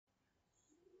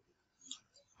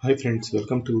Hi friends,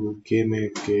 welcome to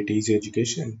K-Make It Easy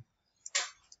Education.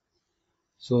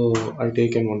 So I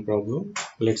taken one problem.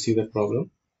 Let's see that problem.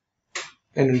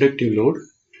 An inductive load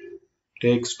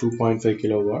takes 2.5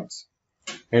 kilowatts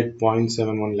at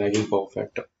 0.71 lagging power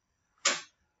factor,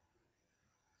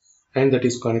 and that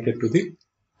is connected to the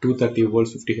 230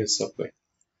 volts 50 Hz supply.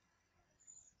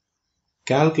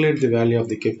 Calculate the value of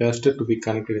the capacitor to be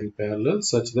connected in parallel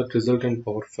such that resultant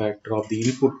power factor of the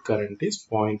input current is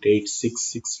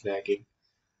 0.866 lagging.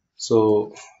 So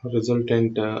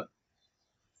resultant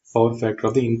power factor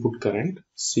of the input current,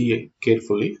 see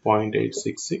carefully,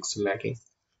 0.866 lagging.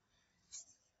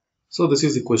 So this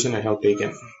is the question I have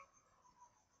taken.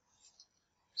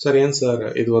 Sir, ஏன் sir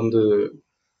இது வந்து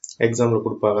எக்ஸாமில்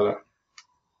கொடுப்பாங்களா?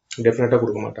 டெஃபினட்டாக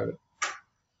கொடுக்க மாட்டாங்க.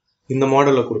 இந்த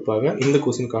மாடலில் கொடுப்பாங்க, இந்த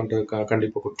கொஸ்டின்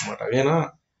கண்டிப்பாக கொடுக்க மாட்டாங்க. ஏன்னா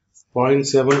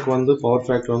 0.7க்கு வந்து பவர்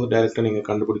ஃபேக்டர் வந்து டைரெக்டாக நீங்கள்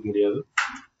கண்டுபிடிக்க முடியாது.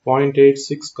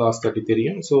 0.86 காஸ் 30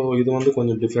 தெரியும். ஸோ இது வந்து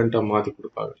கொஞ்சம் டிஃப்ரெண்ட்டாக மாற்றி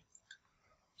கொடுப்பாங்க.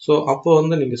 ஸோ அப்போ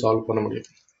வந்து நீங்கள் சால்வ் பண்ண முடியும்.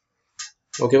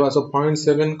 ஓகேவா? ஸோ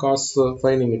 0.7 காஸ்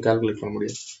 5 நீங்கள் கால்குலேட் பண்ண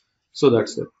முடியும். So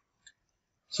that's it.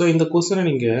 ஸோ இந்த கொஸ்டினை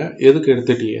நீங்கள் எதுக்கு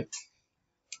எடுத்துட்டீங்க?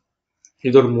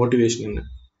 இதோட மோட்டிவேஷன் என்ன?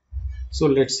 ஸோ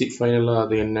லெட்ஸ் சி ஃபைனலாக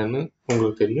அது என்னன்னு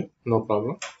உங்களுக்கு தெரியும். No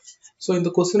problem. ஸோ இந்த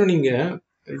கொஸ்டினை நீங்கள்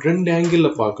ரெண்டு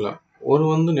ஆங்கிளில் பார்க்கலாம். ஒரு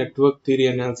வந்து நெட்வொர்க் தியரி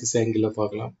அனாலிசிஸ் ஆங்கிளில்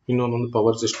பார்க்கலாம், இன்னொன்று வந்து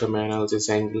பவர் சிஸ்டம் அனாலிசிஸ்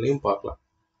ஆங்கிளையும் பார்க்கலாம்.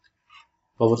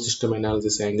 பவர் சிஸ்டம்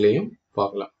அனாலிசிஸ் ஆங்கிளையும்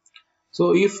பார்க்கலாம். So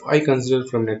if I consider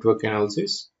from network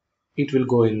analysis, it will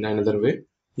go in another way.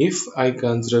 If I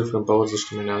consider from power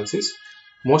system analysis,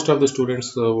 most of the students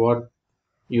what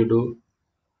you do,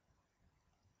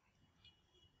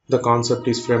 the concept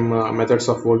is from methods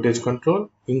of voltage control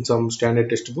in some standard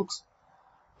textbooks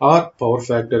or power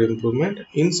factor improvement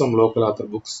in some local author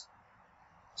books.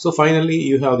 So finally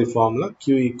you have the formula Q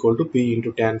equal to P into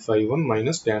tan phi 1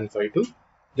 minus tan phi 2.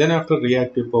 Then after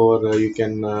reactive power you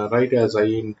can write as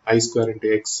I square into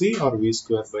Xc or V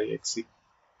square by Xc.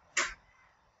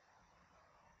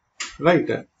 Right.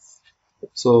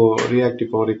 So reactive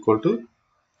power equal to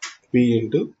P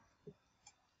into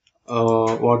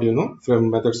what you know from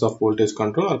methods of voltage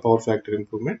control or power factor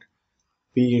improvement,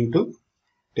 P into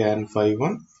tan phi 1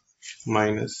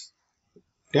 minus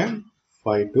tan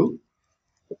phi 2.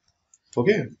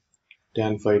 Okay,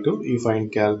 tan phi 2 you find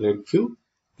calculate Q,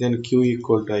 then Q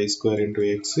equal to I square into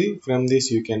Xc. From this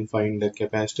you can find the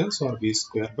capacitance or V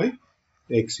square by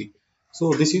Xc. So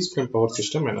this is from power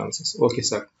system analysis. Okay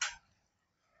sir,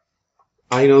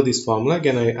 I know this formula.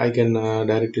 I can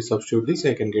directly substitute this.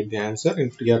 I can get the answer in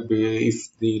TRB if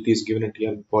it is given in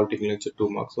TRB political lecture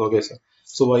 2 marks. Okay, sir.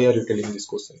 So why are you telling this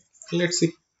question? Let's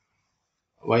see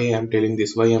why I am telling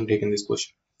this. Why I am taking this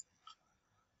question.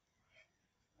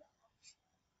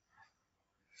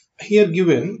 Here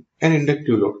given an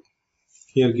inductive load.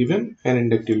 Here given an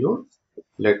inductive load.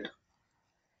 Let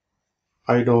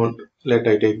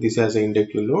I take this as an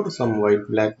inductive load. Some white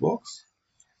black box.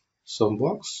 Some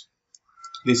box.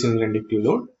 This is an inductive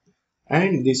load.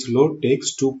 And this load takes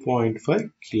 2.5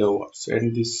 kilowatts, and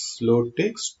this load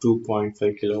takes 2.5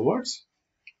 kilowatts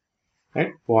at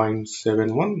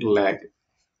 0.71 lag.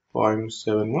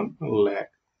 0.71 lag,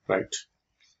 right?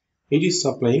 It is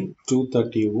supplying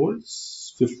 230 volts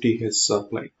 50 Hz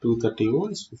supply. 230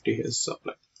 volts 50 Hz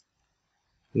supply.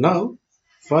 Now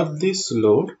for this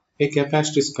load a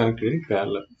capacitor is connected in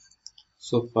parallel.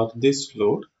 So for this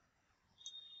load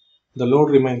the load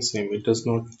remains same, it does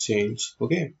not change.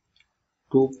 Okay,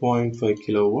 2.5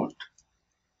 kilowatt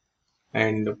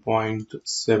and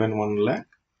 0.71 lag.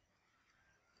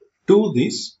 To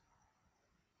this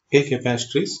a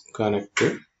capacitor is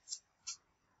connected,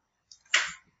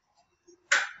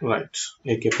 right?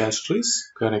 A capacitor is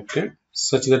connected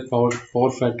such that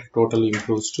power factor totally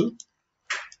improves to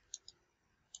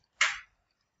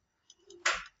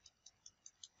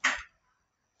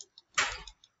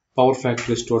power factor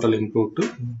is totally improved to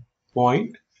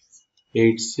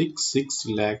 0.866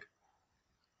 lag.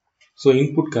 So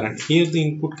input current, here the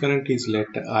input current is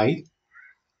let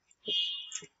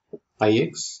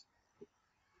Ix,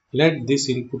 let this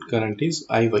input current is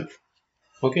Iy.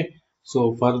 Okay, so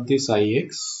for this Ix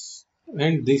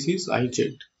and this is Iz,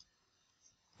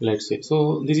 let's say. So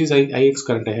this is Ix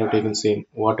current I have taken same,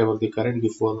 whatever the current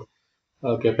before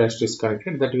capacitor is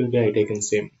connected, that will be I taken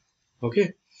same. Okay,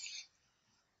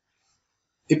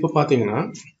 இப்போ பாத்தீங்கன்னா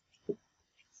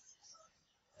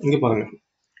இங்க பாருங்க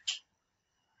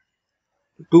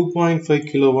 2.5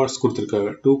 kilowatts கொடுத்திருக்காங்க.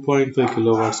 2.5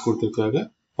 kilowatts கொடுத்திருக்காங்க.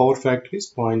 Power factor is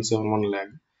 0.71 lag.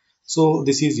 So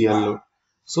this is yellow.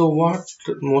 So what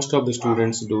most of the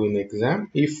students do in the exam,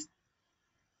 if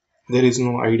there is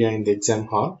no idea in the exam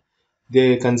hall, they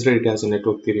consider it as a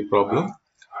network theory problem.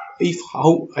 if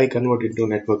how I convert it to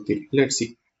network theory, let's see.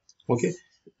 Okay,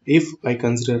 if I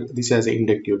consider this as an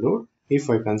inductive load,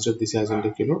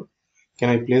 can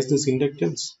I place this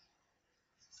inductance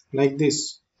like this,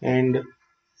 and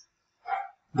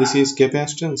this is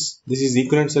capacitance, this is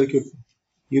equivalent circuit.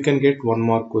 You can get one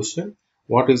more question: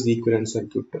 what is the equivalent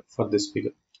circuit for this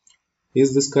figure? Is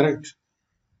this correct?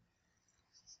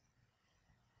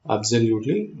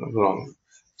 Absolutely wrong.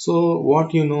 So what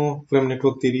you know from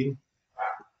network theory?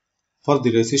 For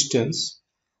the resistance,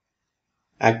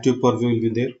 active power will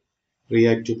be there,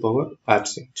 reactive power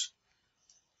absent.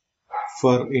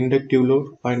 For inductive load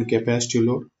and capacitive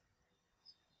load,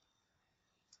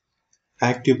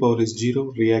 active power is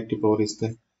 0, reactive power is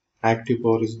there. Active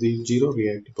power is the 0,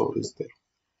 reactive power is there.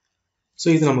 So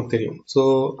இது நமக்கு தெரியும். So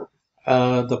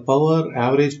the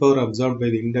average power absorbed by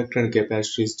the inductor and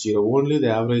capacitor is 0. Only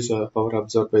the average power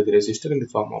absorbed by the resistor in the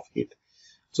form of heat.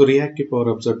 So reactive power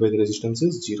absorbed by the resistance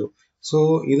is 0. So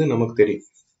இது நமக்கு தெரியும்.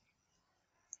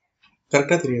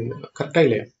 கரெக்டா தெரியும், கரெக்டா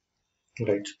இல்லையா?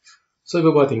 Right. So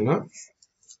இப்போ பார்த்தீங்கன்னா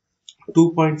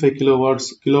 2.5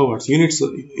 kilowatts units,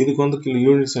 இதுக்கு வந்து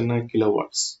யூனிட்ஸ் என்ன?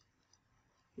 kilowatts.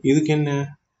 இதுக்கு என்ன?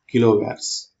 kilowatts.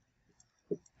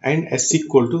 And S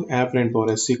equal to apparent power,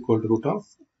 S equal to root of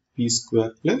P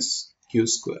square plus Q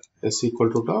square. S equal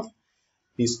to root of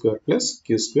P square plus Q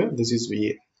square. This is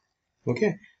VA.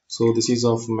 Okay. So this is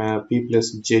of P plus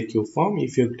JQ form.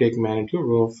 If you take magnitude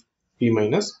of P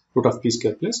minus root of P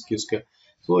square plus Q square.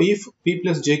 So if P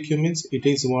plus JQ means it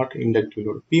is what? Inductive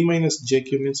load. P minus JQ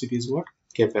means it is what?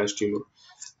 Capacitive load.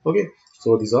 Okay. So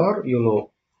these are, you know.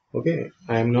 Okay.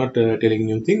 I am not telling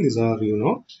new thing. These are, you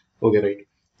know. Okay, right.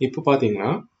 இப்போ பார்த்தீங்கன்னா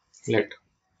let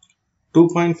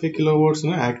 2.5 kilowatts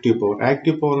active power.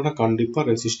 Active power கண்டிப்பா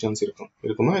resistance இருக்கும்.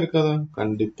 இருக்குமா இருக்காதா?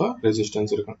 கண்டிப்பா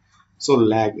resistance இருக்கும். So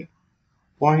lag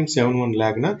 0.71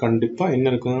 lag கண்டிப்பா என்ன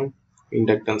இருக்கும்?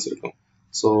 Inductance இருக்கும்.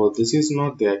 So this is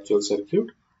not the actual circuit.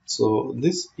 So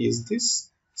this is this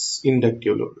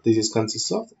inductive load. This is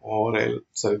consists of RL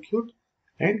circuit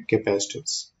and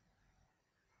capacitance.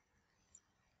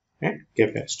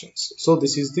 So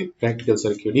this is the practical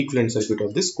circuit, equivalent circuit of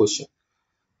this question.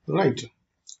 Right.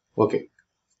 Okay.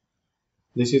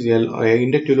 This is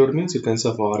inductive load means it consists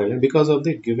of RL. Because of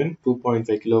the given 2.5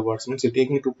 kilowatts means you're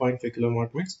taking 2.5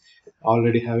 kilowatt means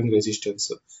already having resistance.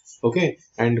 Okay.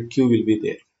 And Q will be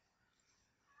there.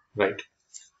 Right.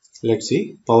 Let's see.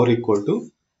 Power equal to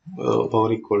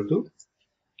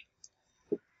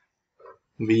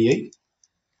VI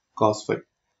cos phi.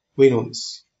 We know this.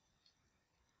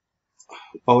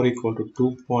 Power equal to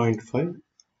 2.5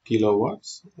 kilowatts.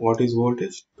 What is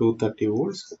voltage? 230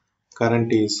 volts. Current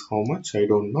is how much? I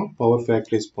don't know. Power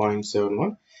factor is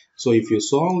 0.71. So if you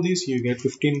solve this, you get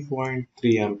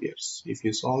 15.3 amperes. If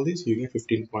you solve this, you get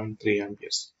 15.3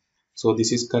 amperes. So this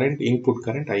is current, input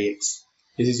current Ix.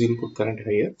 This is input current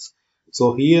Ix. So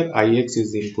here Ix is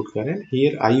the input current.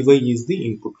 Here Iy is the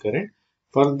input current.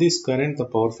 For this current, the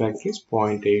power factor is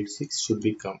 0.86 should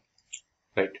become.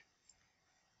 Right.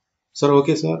 Sir,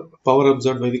 okay, sir. Power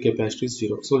absorbed by the capacitor is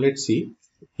 0. So let's see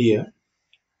here.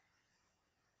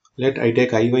 Let I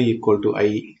take Iy equal to I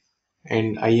and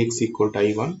Ix equal to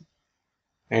I1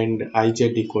 and Iz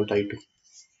equal to I2.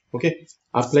 Okay.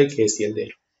 Apply KCL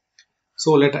there. So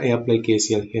let I apply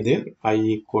KCL here there. I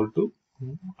equal to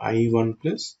I1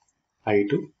 plus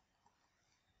I2.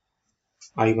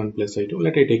 I1 plus I2.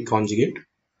 Let I take conjugate.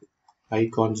 I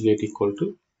conjugate equal to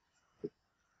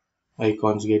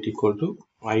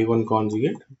I1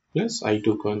 conjugate plus I2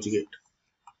 conjugate.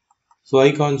 So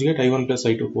I conjugate I1 plus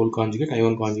I2 whole conjugate,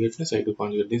 I1 conjugate plus I2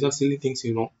 conjugate. These are silly things,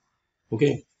 you know.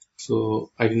 Okay.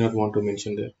 So I did not want to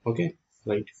mention there. Okay.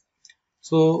 Right.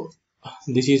 So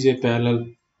this is a parallel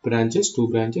branches, two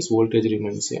branches, voltage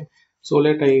remains same. So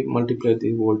let I multiply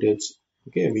the voltage.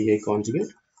 Okay. VI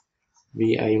conjugate,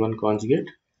 VI1 conjugate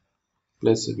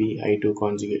plus VI2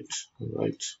 conjugate.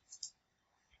 Right.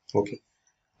 Okay.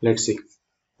 Let's see.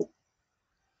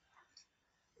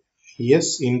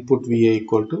 Yes, input VA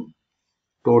equal to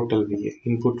total VA.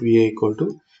 Input VA equal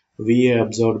to VA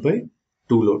absorbed by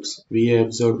two loads. VA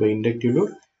absorbed by inductive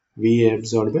load, VA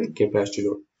absorbed by capacitive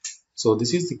load. So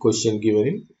this is the question given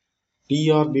in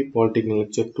TRB Polytechnic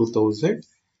lecture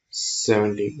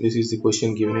 2017. This is the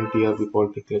question given in TRB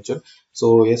Polytechnic lecture.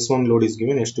 So S1 load is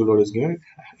given, S2 load is given.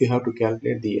 You have to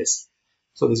calculate the S.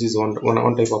 So this is one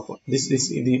type of this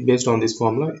is based on this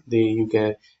formula. You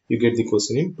get the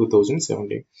question in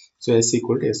 2017. So S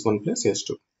equal to S1 plus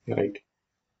S2. Right.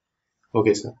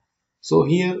 Okay, sir. So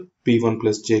here P1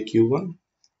 plus JQ1.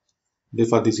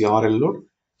 For this RL load.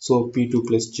 So P2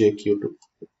 plus JQ2.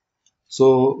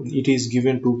 So it is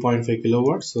given 2.5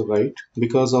 kilowatts. So right,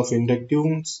 because of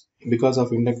inductance because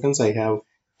of inductance I have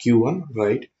Q1,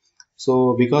 right?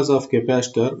 So because of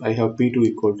capacitor I have P2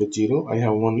 equal to 0, I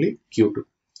have only Q2.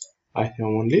 I have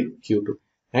only Q2.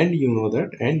 And you know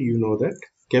that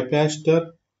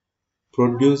capacitor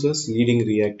produces leading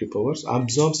reactive powers,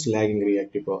 absorbs lagging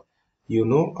reactive power. You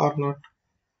know or not?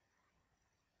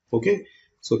 Okay.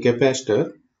 So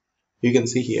capacitor, you can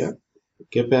see here,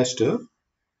 capacitor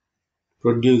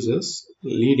produces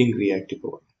leading reactive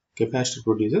power. Capacitor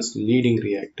produces leading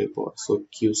reactive power. So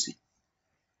QC.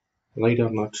 Right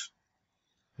or not?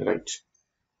 Right.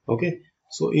 Okay.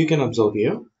 So you can observe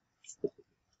here.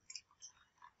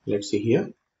 Let's see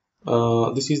here.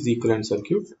 This is the equivalent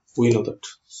circuit. We know that.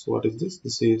 So what is this?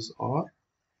 This is R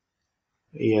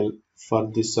L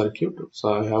for this circuit.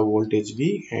 So I have voltage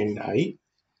V and I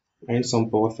and some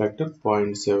power factor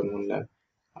 0.71 lag.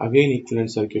 Again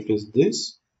equivalent circuit is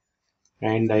this,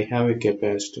 and I have a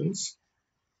capacitance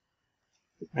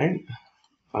and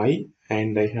I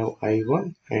have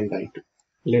I1 and I2.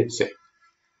 Let's say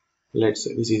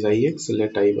this is Ix,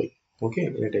 let Iy. Okay,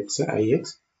 let X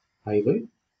Ix, Iy.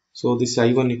 So this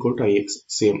I1 equal to Ix,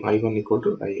 same I1 equal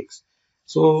to Ix.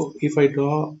 So if I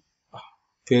draw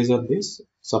phasor this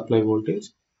supply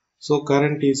voltage, so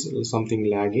current is something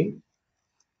lagging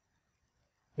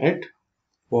at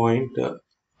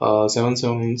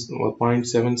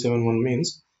 0.771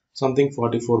 means something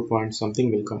 44 point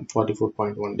something will come,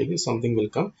 44.1 degrees something will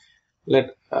come.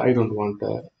 I don't want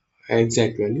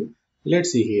exact value.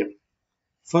 Let's see here.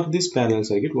 For this parallel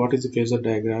circuit, what is the phasor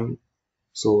diagram?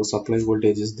 So supply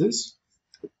voltage is this.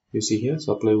 You see here,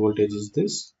 supply voltage is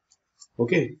this.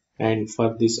 Okay, and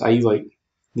for this Iy,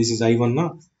 this is I1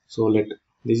 now. So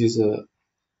this is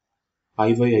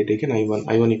Iy, I taken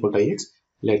I1 equal to Ix.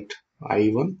 Let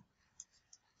I1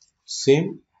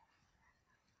 same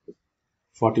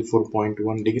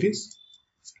 44.1 degrees,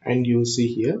 and you see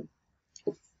here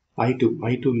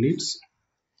I2 leads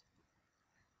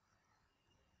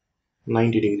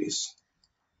 90 degrees.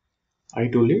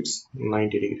 I2 leads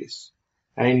 90 degrees,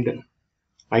 and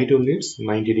I2 leads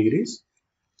 90 degrees.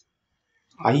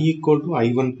 I equal to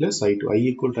I1 plus I2. I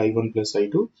equal to I1 plus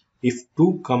I2. If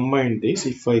two combine this,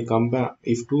 if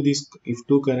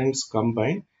two currents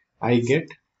combine, I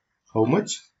get how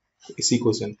much? Is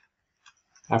equation.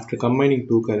 After combining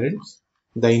two currents,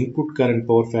 the input current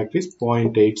power factor is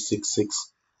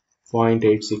 0.866.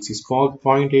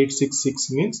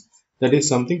 0.866 means that is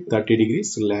something 30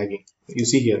 degrees lagging. You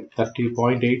see here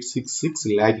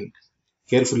 30.866 lagging.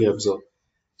 Carefully observe.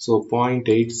 So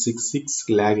 0.866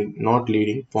 lagging, not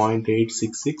leading,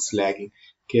 0.866 lagging.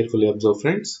 Carefully observe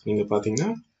friends. நீங்க பாத்தீங்கன்னா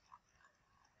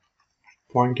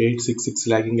 0.866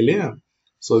 lagging இல்லையா?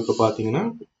 So இப்போ பாத்தீங்கன்னா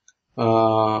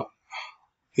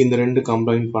இந்த ரெண்டு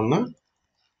combine பண்ணா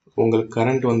உங்களுக்கு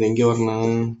current வந்து எங்கே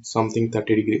வரணும்? Something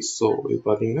 30 degrees. So இது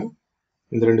பாத்தீங்கன்னா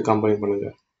இந்த ரெண்டு கம்பைன் பண்ணுங்க.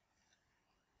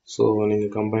 So நீங்க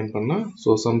கம்பைன் பண்ணா so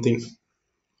something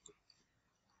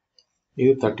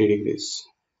இது 30 degrees.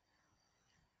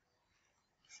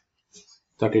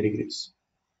 30 degrees.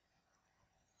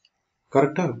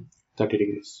 Correct? 30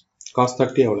 degrees. Cos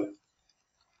 30 எவ்வளவு?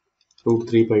 Root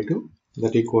 3 by 2,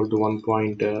 that equal to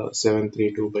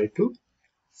 1.732 by 2.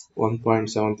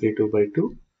 1.732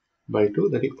 by 2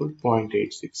 that equal to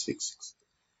 0.8666.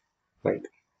 Right.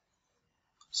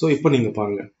 So இப்போ நீங்க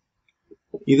பாருங்க,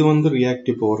 இது வந்து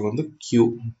reactive power வந்து Q,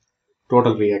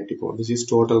 total reactive power. This is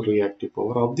total reactive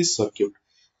power of this circuit.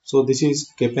 So this is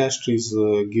capacitor is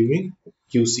giving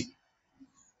QC.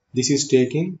 This is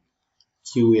taking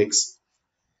QX.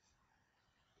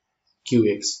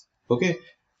 Okay.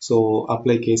 So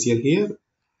apply KCL here.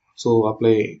 So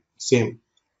apply same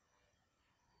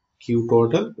Q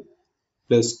total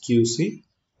plus QC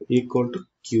equal to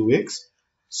QX.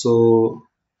 So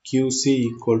QC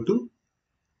equal to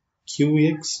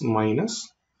QX minus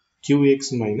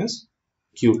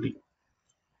QT.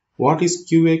 What is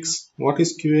QX?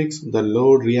 The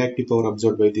load reactive power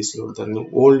absorbed by this load, the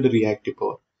old reactive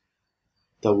power.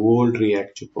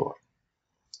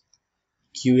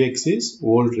 QX is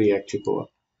old reactive power.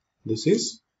 This is,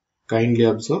 kindly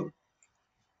observe,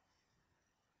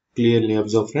 clearly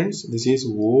observe friends, this is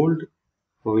old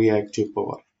reactive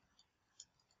power.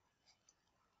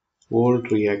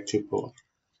 What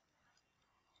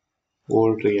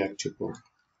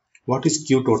is Q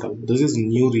total? This is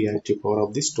new reactive power of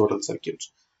this total circuit.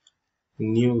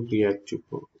 New reactive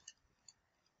power.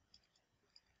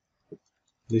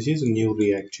 This is new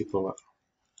reactive power.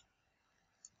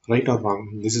 Right or wrong?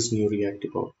 This is new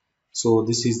reactive power. So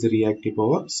this is the reactive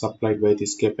power supplied by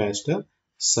this capacitor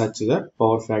such that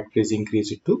power factor is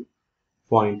increased to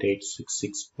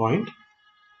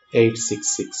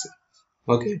 0.866.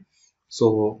 Okay. So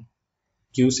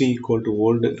QC equal to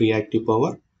old reactive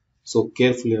power. So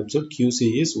carefully observe,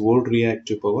 QC is old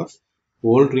reactive power.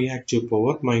 Old reactive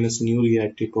power minus new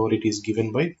reactive power, it is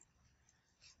given by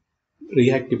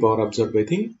reactive power absorbed by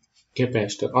the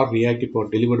capacitor, or reactive power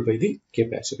delivered by the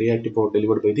capacitor. Reactive power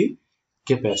delivered by the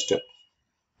capacitor.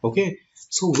 Okay,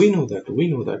 so we know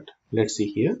that. Let's see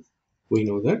here. We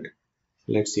know that.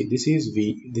 Let's see. This is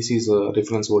V. This is a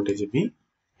reference voltage V,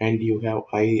 and you have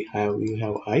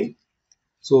I.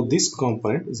 So this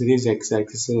component, this is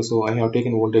x-axis. So I have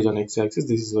taken voltage on x-axis.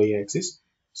 This is y-axis.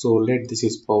 So let this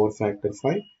is power factor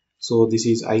phi. So this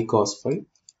is I cos phi,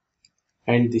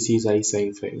 and this is I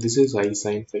sin phi. This is I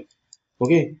sin phi.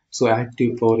 Okay. So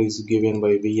active power is given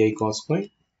by Vi cos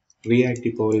phi.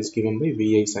 Reactive power is given by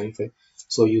Vi sin phi.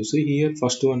 So you see here,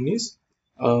 first one is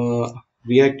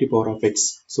reactive power of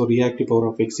x. So reactive power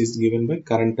of x is given by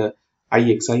current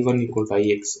Ix, I1 equal to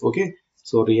Ix. Okay.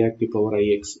 So reactive power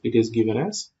Ix, it is given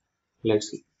as, let's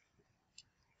see,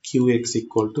 Qx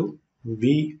equal to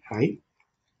Vi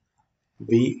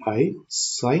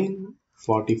sin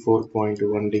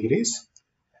 44.1 degrees,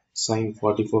 sin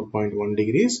 44.1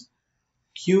 degrees.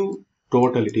 Q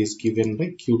total, it is given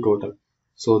by Q total.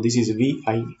 So this is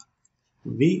VI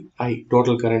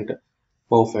total current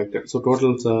power factor. So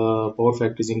total power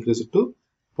factor is increased to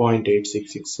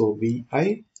 0.866. So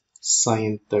VI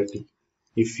sin 30.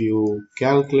 If you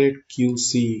calculate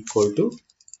QC equal to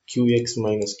QX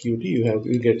minus QT,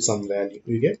 you get some value.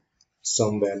 You get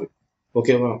some value.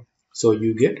 Okay, wow. So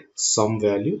you get some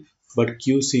value. But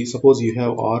QC, suppose you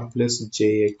have R plus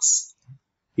JX.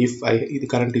 If the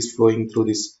current is flowing through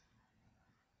this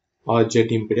jet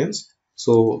impedance,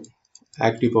 so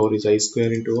active power is I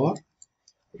square into R,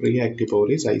 reactive power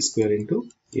is I square into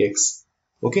X.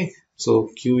 Okay, so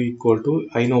Q equal to,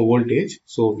 I know voltage,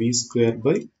 so V square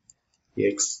by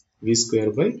X, V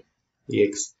square by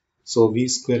X. So V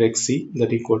square XC,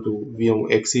 that equal to V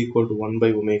X equal to 1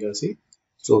 by omega C.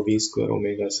 So V square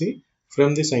omega C.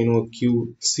 From this I know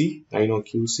QC, I know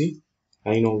QC,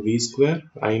 I know V square,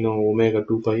 I know omega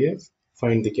 2 pi F.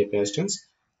 Find the capacitance.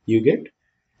 You get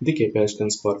the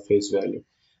capacitance per phase value.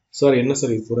 Sir என்ன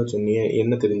sir இது பூரா சொன்னீங்க,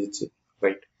 என்ன தெரிஞ்சிச்சு?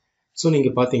 Right. So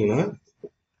நீங்கள் பார்த்தீங்கன்னா,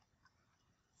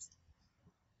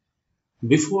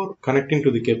 before connecting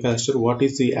to the capacitor, what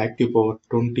is the active power?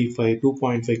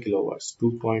 2.5 kilowatts.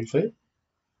 2.5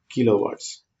 kilowatts.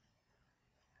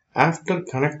 After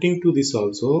connecting to this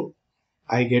also,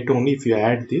 I get only, if you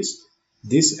add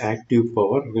this active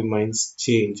power remains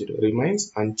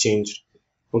unchanged.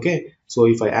 Okay, so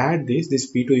if I add this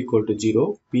P2 equal to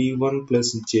 0, P1 plus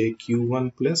JQ1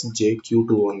 plus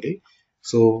JQ2 only.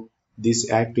 So this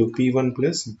active P1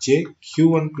 plus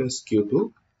JQ1 plus Q2,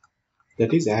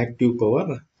 that is active power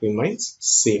remains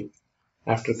same.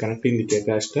 After connecting the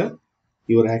capacitor,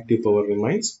 your active power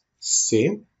remains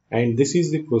same. And this is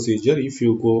the procedure if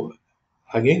you go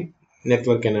again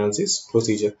network analysis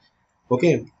procedure.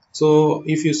 Okay, so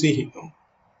if you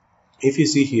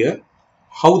see here,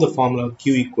 how the formula Q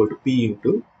equal to P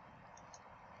into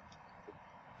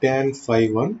tan phi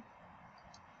 1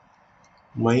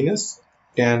 minus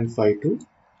tan phi 2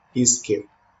 is K.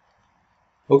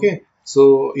 Okay, so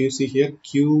you see here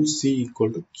QC equal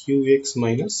to QX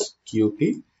minus QT,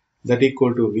 that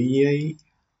equal to VI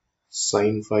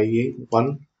sin phi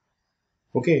 1,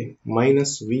 okay,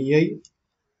 minus VI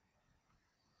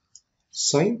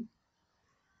sin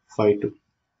phi 2,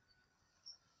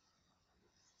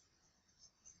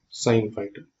 sin phi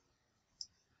 2.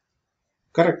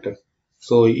 Correct.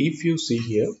 So if you see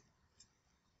here,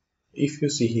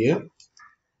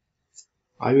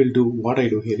 I will do what I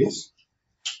do here is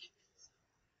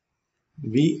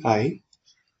VI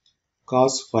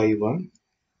cos phi 1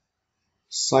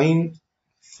 sin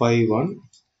phi 1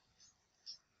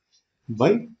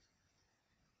 by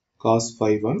cos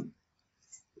phi 1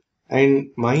 and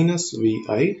minus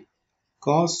VI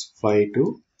cos phi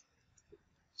 2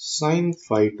 sin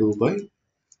phi 2 by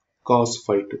cos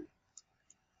phi 2.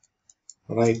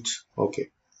 Right. Okay.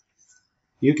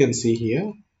 You can see here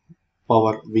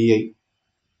power VI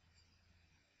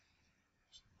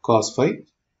cos phi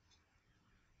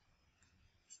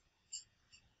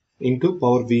into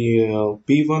power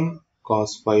P1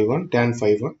 cos phi 1 tan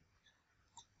phi 1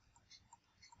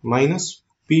 minus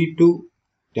P2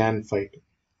 tan phi 2.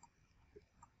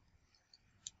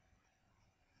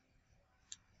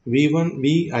 V1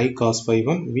 VI cos phi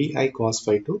 1 VI cos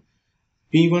phi 2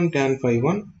 P1 tan phi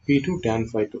 1 P2 tan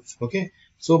phi 2. Okay,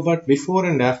 so but before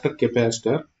and after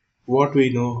capacitor, what we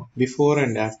know, before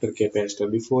and after capacitor,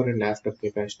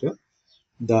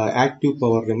 the active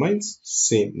power remains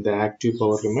same.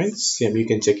 You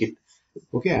can check it.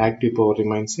 Okay, active power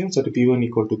remains same. So P1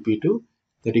 equal to P2,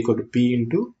 that equal to P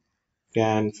into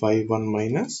tan phi 1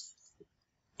 minus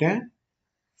tan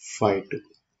phi 2.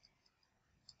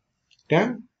 Tan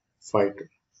phi 2.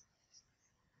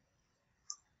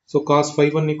 So cos phi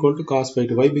 1 equal to cos phi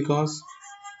 2. Why? Because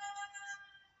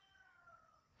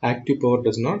active power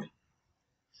does not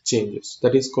changes.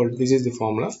 That is called, this is the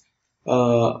formula.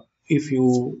 If you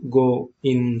go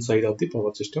inside of the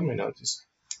power system analysis.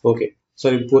 Okay. So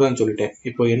இது பூரான்னு சொல்லிட்டேன்.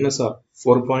 இப்போ என்ன sir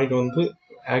ஒரு point வந்து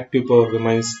active power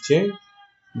remains same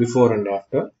before and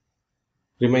after,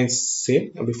 remains same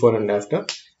before and after,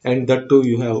 and that too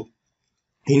you have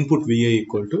input VA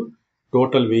equal to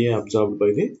total VA absorbed by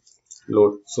the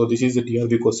load. So this is the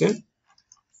TRB question.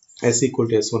 S equal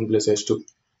to S1 plus S2.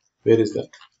 Where is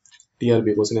that? TRB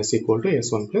question S equal to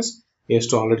S1 plus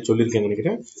S2 already சொல்லிருக்கேன்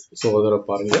நினைக்கிறேன். So அதோட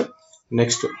பாருங்க.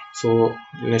 Next. So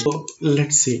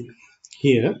let's see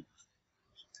here.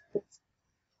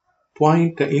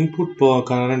 Point input power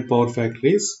current power factor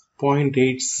is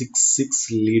 0.866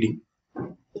 leading.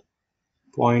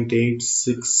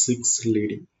 0.866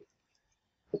 leading.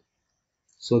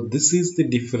 So this is the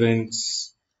difference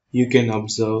you can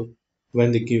observe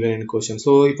when the given in question.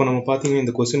 So இப்போ நம்ம பாத்தீங்கன்னா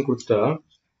இந்த question கொடுத்துட்டா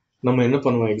நம்ம என்ன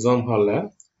பண்ணுவோம் எக்ஸாம் ஹால்ல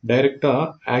டைரக்டா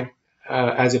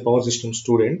as a power system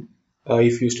student,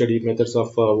 if you study methods of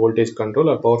voltage control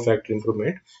or power factor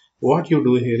improvement, what you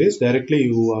do here is directly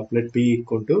you apply P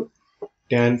equal to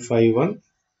tan phi 1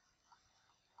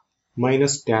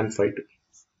 minus tan phi 2.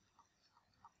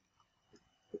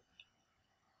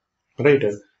 Right?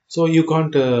 So you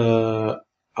can't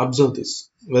observe this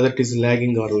whether it is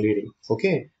lagging or leading.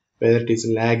 Okay, whether it is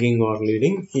lagging or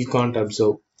leading you can't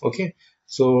observe. Okay,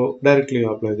 so directly you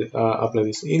apply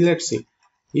this. Let's see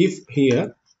if here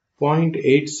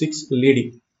 0.86 leading,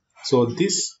 so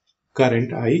this current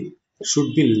I should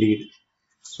be lead.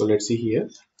 So let's see here.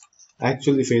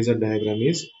 Actually phasor diagram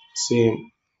is same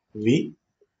V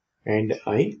and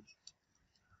I,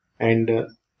 and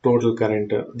total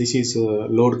current, this is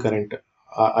load current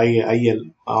IL,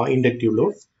 inductive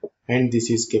load, and this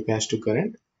is capacitive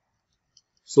current.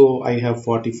 So I have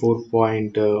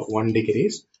 44.1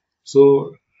 degrees. So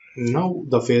now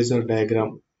the phasor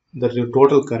diagram, the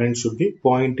total current should be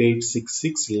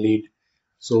 0.866 lead.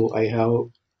 So I have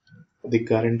the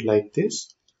current like this.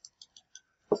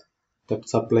 The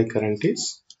supply current is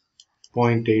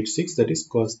 0.86, that is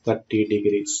cos 30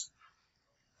 degrees.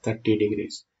 30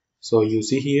 degrees. So you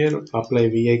see here, apply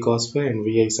VI cos phi and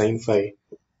VI sin phi.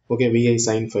 Okay, VI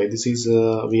sin phi. This is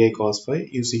VI cos phi.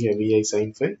 You see here VI sin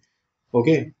phi.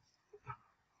 Okay,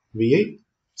 VI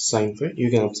sin phi. You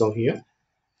can observe here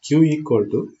Q equal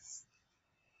to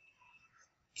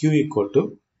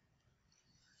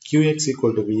QX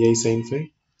equal to VI sin phi.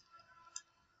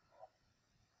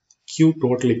 Q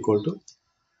total equal to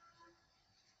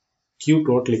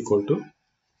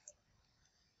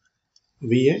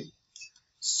VI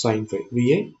sin phi.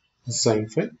 VI sin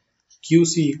phi.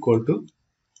 QC equal to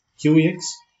QX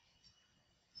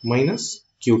minus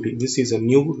QT. This is a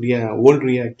new old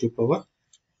reactive power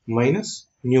minus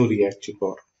new reactive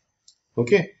power.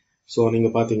 Okay, so நீங்க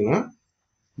பாத்தீங்கன்னா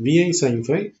VI sin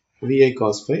phi, VI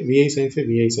cos phi, VI sin phi,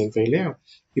 VI sin phi இல்லையா?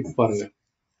 இப்போ பாருங்க,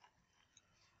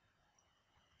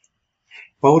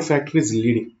 power factor is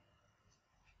leading.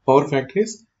 Power factor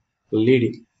is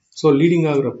leading. So leading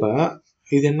ஆகுறப்ப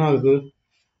இது என்ன ஆகுது?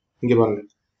 இங்க பாருங்க.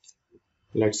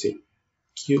 Let's see.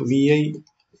 VI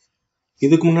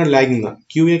இதுக்கு முன்னாடி lagging தான்.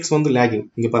 QX வந்து lagging.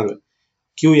 இங்க பாருங்க.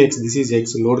 QX, this is X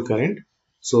load current.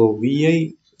 So VI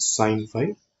sin phi,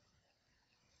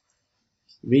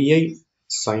 VI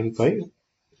sin phi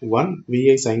 1,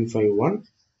 VI sin phi 1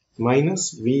 minus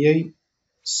VI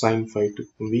sin phi 2,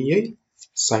 VI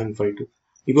sin phi 2.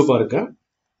 இப்போ பாருங்க,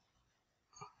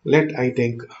 let I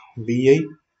take VI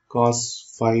cos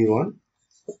phi 1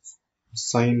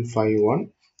 sin phi 1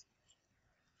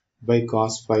 by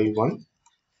cos phi 1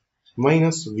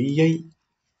 minus VI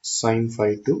sin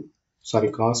phi 2,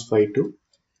 sorry cos phi 2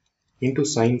 into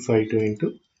sin phi 2 into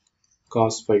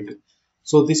cos phi 2.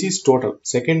 So this is total.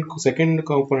 Second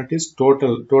component is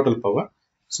total power.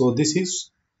 So this is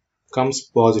comes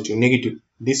positive, negative.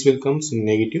 This will comes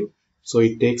negative. So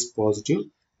it takes positive.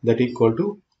 That equal to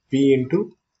P into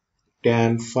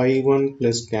tan phi 1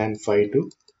 plus tan phi 2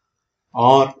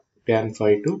 or tan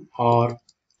phi 2 or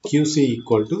QC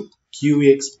equal to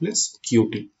QX plus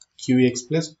QT. QX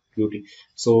plus QT.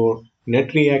 So net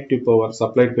reactive power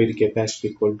supplied by the capacitor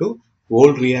equal to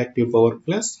old reactive power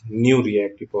plus new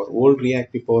reactive power. Old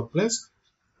reactive power plus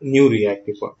new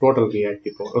reactive power. Total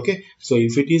reactive power. Okay. So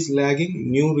if it is lagging,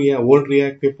 old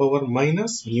reactive power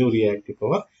minus new reactive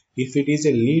power. If it is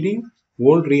a leading,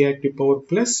 old reactive power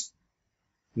plus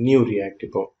new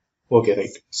reactive power. Okay,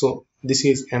 right. So this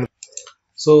is an,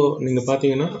 so நீங்க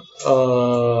பாத்தீங்கன்னா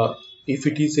if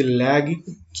it is a lagging,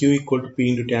 q equal to p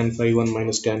into tan phi 1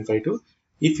 minus tan phi 2.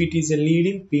 If it is a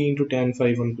leading, p into tan phi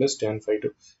 1 plus tan phi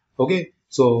 2. Okay,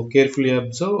 so carefully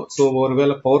observe. So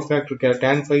ஒருவேளை power factor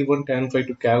tan phi 1 tan phi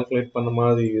 2 calculate பண்ண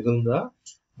மாதிரி இருந்தா,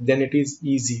 then it is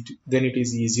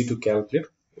easy to calculate.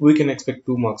 We can expect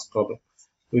 2 marks problem.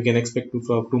 We can expect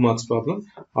 2 marks problem.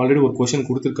 Already ஒரு question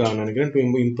கொடுத்திருக்காங்க நினைக்கிறேன், to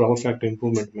in power factor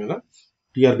improvement மேல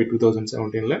TRB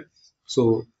 2017 ல. So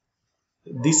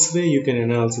this way you can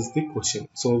analyze the question.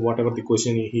 So whatever the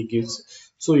question he gives,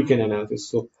 so you can analyze.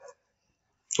 So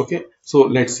okay, so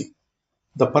let's see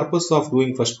the purpose of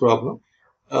doing first problem.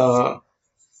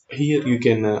 Here you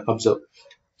can observe.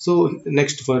 So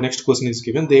next question is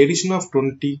given the addition of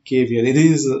 20 kVA. This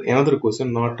is another question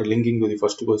not linking to the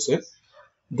first question.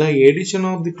 The addition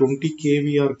of the 20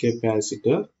 kVA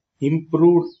capacitor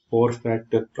improved power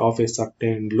factor of a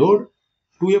certain load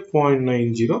to a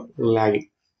 0.90 lagging.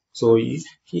 So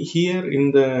here in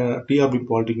the TRB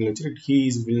Polytechnic lecture,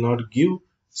 will not give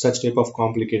such type of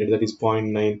complicated, that is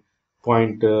 0.9,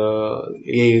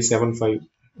 A75.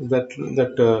 That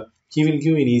he will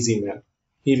give in easy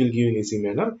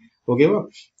manner. Okay, well,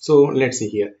 so let's see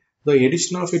here. The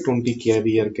addition of a 20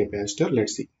 kVA capacitor.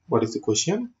 Let's see what is the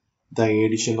question. The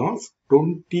addition of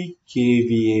 20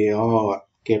 kVAr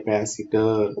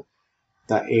capacitor.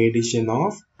 The addition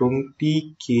of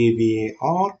 20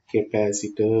 kVAr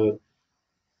capacitor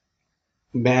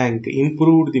bank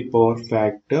improved the power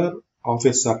factor of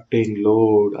a certain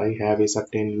load. I have a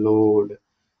certain load.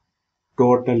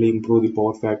 Totally improve the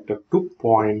power factor to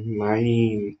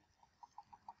 0.9.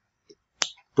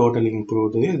 Totally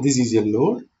improved. This is a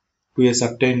load. To a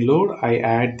certain load, I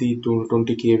add the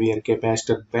 20 kVAr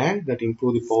capacitor bank that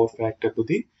improve the power factor to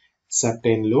the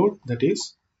certain load, that is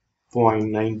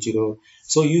 0.90.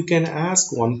 So you can ask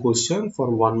one question for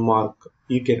 1 mark.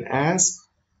 You can ask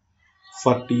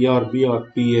for TRB or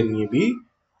TNEB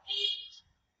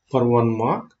for 1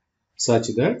 mark, such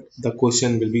that the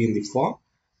question will be in the form.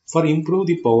 For improve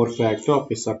the power factor of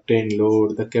a certain load,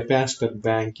 the capacitor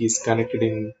bank is connected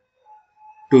in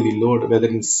to the load whether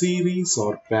in series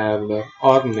or parallel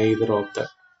or neither of that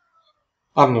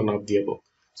or none of the above.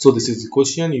 So this is the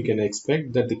question. You can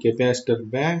expect that the capacitor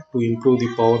bank to improve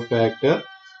the power factor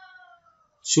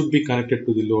should be connected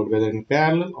to the load whether in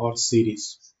parallel or series.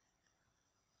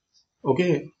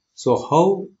 Okay, so how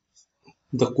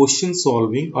the question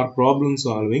solving or problem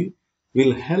solving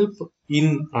will help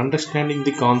in understanding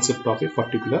the concept of a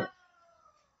particular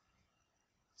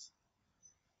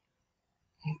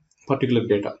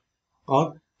data or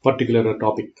particular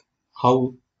topic.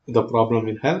 How the problem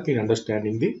will help in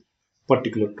understanding the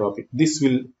particular topic. This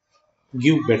will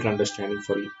give better understanding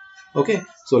for you. Okay,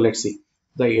 so let's see.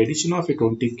 The addition of a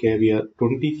 20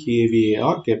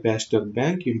 kVAr capacitor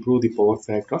bank improve the power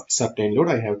factor of certain load.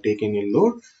 I have taken a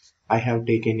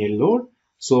load.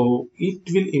 So it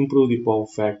will improve the power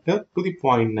factor to the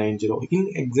 0.90.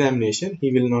 In examination,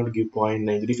 he will not give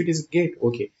 0.90. If it is gate,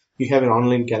 okay, you have an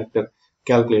online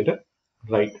calculator,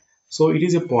 right? So it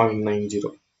is a 0.90.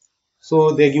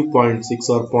 So they give 0.6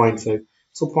 or 0.5.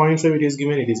 So 0.5 it is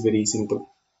given. It is very simple.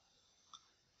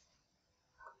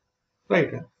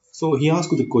 Right. So he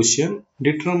asked the question,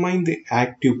 determine the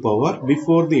active power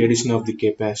before the addition of the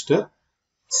capacitor.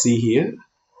 See here,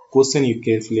 question you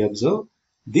carefully observe.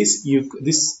 This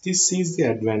is the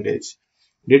advantage.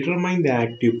 Determine the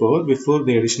active power before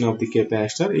the addition of the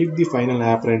capacitor if the final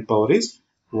apparent power is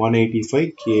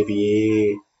 185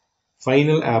 kVA.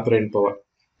 Final apparent power.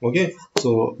 Okay.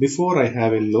 So before I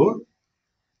have a load,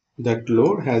 that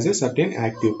load has a certain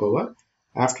active power.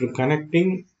 After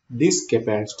connecting this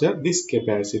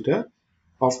capacitor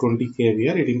of 20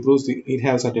 kVAr, it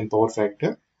has certain power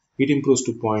factor. It improves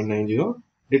to 0.90.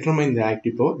 Determine the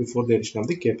active power before the addition of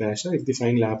the capacitor if the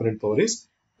final apparent power is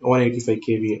 185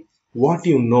 kVA. What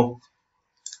you know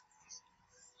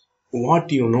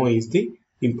is the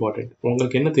important.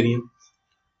 உங்களுக்கு என்ன தெரியும்?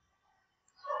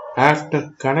 After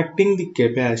connecting the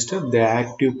capacitor, the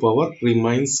active power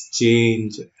remains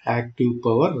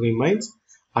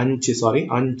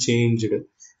unchanged.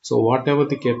 So whatever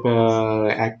the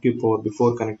active power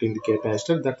before connecting the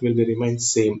capacitor, that will be remain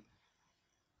same.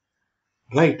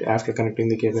 Right, after connecting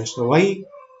the capacitor. Why?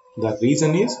 The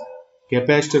reason is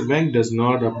capacitor bank does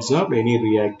not absorb any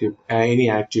active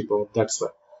power.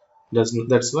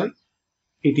 That's why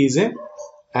it is a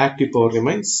active power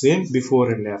remains same before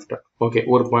and after. Okay,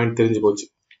 ஒரு point தெரிஞ்சு போச்சு.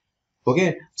 Okay,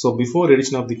 so before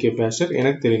addition of the capacitor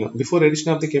எனக்கு தெரியணும். Before addition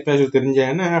of the capacitor தெரிஞ்சா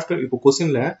என்ன, after இப்போ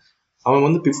questionல அவன்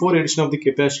வந்து before addition of the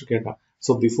capacitor கேட்டான்.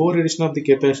 So before addition of the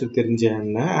capacitor தெரிஞ்சா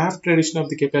என்ன, after addition of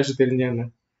the capacitor தெரிஞ்சா என்ன?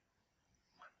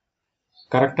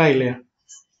 கரெக்டா இல்லையா?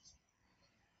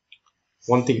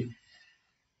 One thing,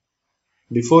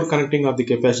 before connecting of the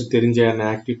capacitor தெரிஞ்ச என்ன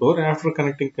active power, after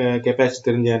connecting capacitor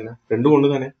தெரிஞ்ச என்ன, ரெண்டும்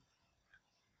ஒன்று தானே?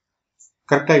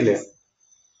 கரெக்டா இல்லையா?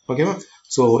 ஓகேவா?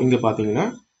 ஸோ இங்க பாத்தீங்கன்னா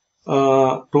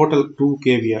டோட்டல் 2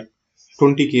 kVAr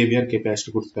 20 kVAr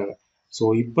கெப்பாசிட்டர் கொடுத்துட்டாங்க. ஸோ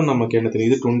இப்போ நமக்கு என்ன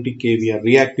தெரியுது, 20 kVAr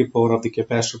reactive power of the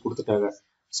capacitor கொடுத்துட்டாங்க.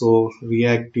 ஸோ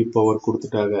ரியாக்டிவ் பவர்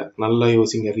கொடுத்துட்டாங்க. நல்லா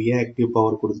யோசிங்க, ரியாக்டிவ்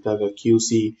பவர் கொடுத்துட்டாங்க. QC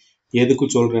எதுக்கு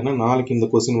சொல்றேன்னா, நாளைக்கு இந்த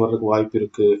கொஸ்டின் வர்றதுக்கு வாய்ப்பு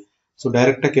இருக்கு. ஸோ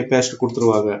டைரக்டா கெப்பாசிட்டர்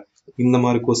கொடுத்துருவாங்க. இந்த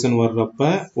மாதிரி கொஸ்டின் வர்றப்ப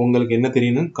உங்களுக்கு என்ன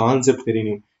தெரியணும், கான்செப்ட்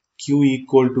தெரியணும். Q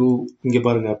ஈக்குவல் டு இங்க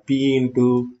பாருங்க, P into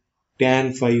tan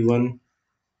phi1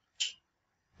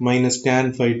 minus tan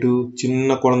phi2.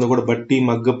 சின்ன குழந்தை கூட பட்டி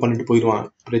மக்கப் பண்ணிட்டு போயிடுவான்,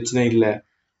 பிரச்சனை இல்லை.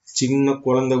 சின்ன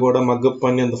குழந்தை கூட மக்கப்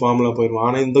பண்ணி அந்த ஃபார்முலா போயிடுவான்.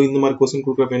 ஆனா இந்த மாதிரி கொஸ்டின்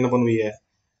கொடுக்குறப்ப என்ன பண்ணுவீங்க?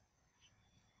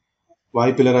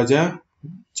 வாய்ப்பில்லை ராஜா,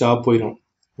 ஜாப் போயிடும்.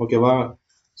 ஓகேவா?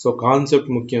 ஸோ கான்செப்ட்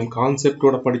முக்கியம்.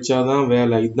 கான்செப்டோட படிச்சாதான்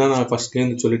வேலை. இதுதான் நான்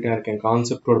ஃபர்ஸ்ட்லேருந்து சொல்லிட்டே இருக்கேன்.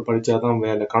 கான்செப்டோட படிச்சாதான்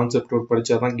வேலை. கான்செப்டோட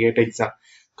படிச்சாதான் கேட் எக்ஸாம்.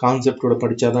 கான்செப்டோட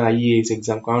படிச்சாதான் ஐஏஎஸ்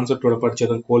எக்ஸாம். கான்செப்டோட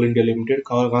படிச்சாதான் கோல் இண்டியா லிமிடெட்.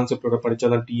 கான்செப்டோட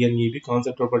படிச்சாதான் TNEB.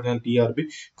 கான்செப்டோட படிச்சாதான் TRB.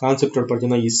 கான்செப்டோட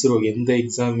படிச்சாதான் இஸ்ரோ. எந்த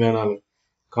எக்ஸாம் வேணாலும்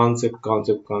concept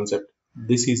concept concept.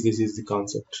 This is the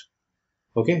concept.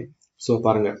 Okay, so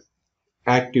பாருங்க,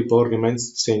 ஆக்டிவ் பவர் ரிமைன்ஸ்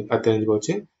சேம். அது தெரிஞ்சு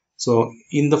போச்சு. ஸோ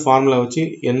இந்த ஃபார்முலா வச்சு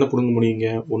என்ன புடுங்க முடியுங்க?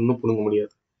 ஒன்றும் புடுங்க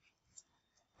முடியாது.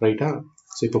 ரைட்டா?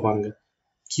 ஸோ இப்போ பாருங்க,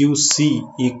 QC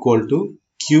equal to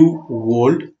Q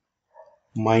volt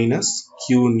minus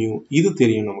Q new. இது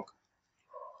தெரியும் நமக்கு.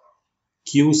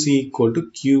 QC equal to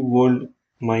Q volt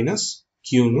minus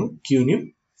Q new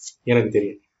எனக்கு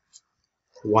தெரியும்.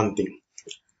 One thing,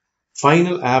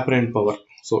 final operand power.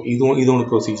 So இது ஒன்று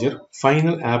procedure.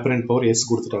 Final operand power S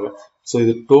கொடுத்துட்டாங்க. ஸோ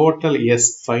இது total S,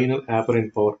 final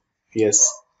operand power S,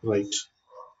 right.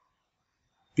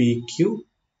 PQ,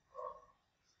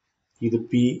 இது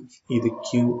P, இது Q,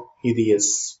 இது S.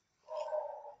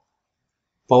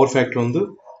 பவர் ஃபேக்டர் வந்து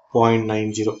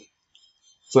 0.90.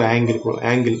 So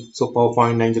angle so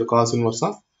 0.90 cos inverse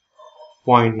of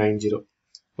 0.90.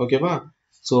 ஓகேவா?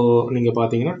 So நீங்கள்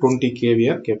பார்த்தீங்கன்னா 20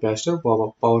 kVAr கெப்பாசிட்டர்,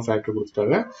 பவர் ஃபேக்டர்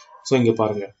கொடுத்துட்டாங்க. ஸோ இங்கே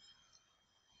பாருங்க,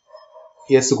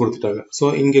 எஸ் கொடுத்துட்டாங்க. ஸோ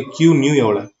இங்கே Q நியூ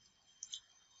எவ்வளோ?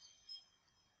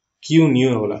 Q நியூ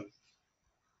எவ்வளோ?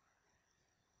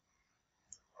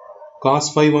 cos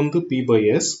 5 வந்து P by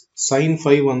S, sin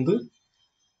 5 வந்து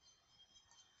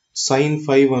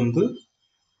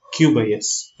Q by S,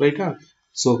 ரைட்டா?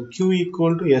 So Q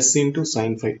equal to S into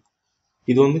sin 5.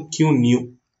 இது வந்து Q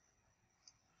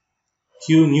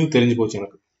நியூ தெரிஞ்சு போச்சு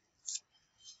எனக்கு.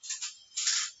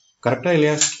 கரெக்டா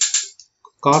இல்லையா?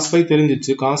 cos 5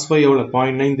 தெரிஞ்சிச்சு. cos 5 எவ்வளோ?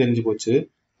 0.9 தெரிஞ்சு போச்சு.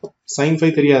 sin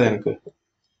 5 தெரியாது எனக்கு,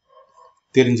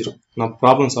 தெரிஞ்சிடும். நான்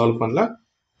ப்ராப்ளம் சால்வ் பண்ணல,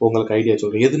 உங்களுக்கு ஐடியா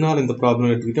சொல்றேன். எதனால இந்த ப்ராப்ளம்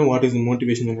எடுத்துக்கிட்டேன், வாட் இஸ்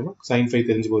மோட்டிவேஷன் என்னன்னா, sin 5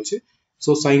 தெரிஞ்சு போச்சு.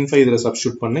 ஸோ sin 5 இதில்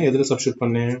சப்ஸ்டியூட் பண்ணேன். எதில் சப்ஸ்டியூட்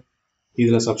பண்ணேன்?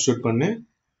 இதில் சப்ஸ்டியூட் பண்ணேன்.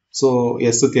 ஸோ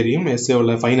எஸ் தெரியும். எஸ்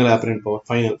எவ்வளோ? Final operand power,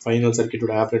 final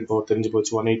சர்க்யூட்டோட operand power தெரிஞ்சு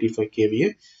போச்சு, 185 kVA.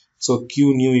 So Q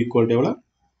new equal to எவ்வளோ?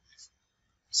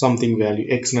 சம்திங் வேல்யூ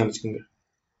எக்ஸ் நினச்சிக்கோங்க.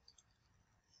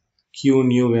 Q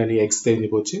நியூ வேல்யூ எக்ஸ் தெரிஞ்சு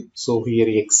போச்சு. ஸோ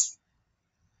ஹியர் எக்ஸ்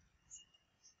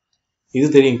இது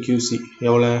தெரியும். QC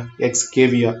எவ்வளோ? எக்ஸ்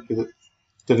kVAr இது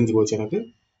தெரிஞ்சு போச்சு எனக்கு.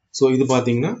 ஸோ இது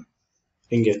பார்த்தீங்கன்னா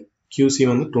இங்கே QC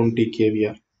வந்து 20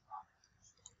 kVAr.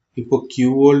 இப்போ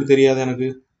Q வோல்ட் தெரியாது எனக்கு,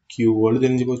 Q வோல்ட்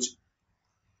தெரிஞ்சு போச்சு.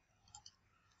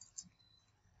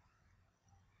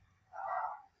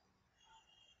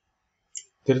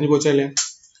 தெரிஞ்சு போச்சா இல்லையா?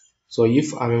 ஸோ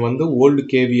இஃப் அவன் வந்து ஓல்டு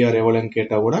kVAr எவ்வளோன்னு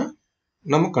கேட்டால் கூட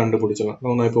நம்ம கண்டுபிடிச்சலாம்.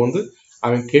 நான் இப்போ வந்து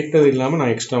அவன் கேட்டது இல்லாமல்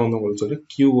நான் எக்ஸ்ட்ரா வந்து உங்களுக்கு சொல்றேன்.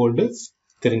 Q வோல்ட்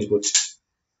தெரிஞ்சு போச்சு.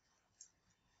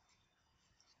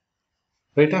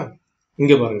 ரைட்டா?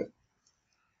 இங்க பாருங்க,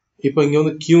 இப்போ இங்க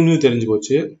வந்து Q நியூ தெரிஞ்சு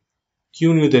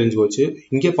போச்சு.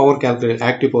 இங்கே power calculate,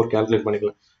 active power calculate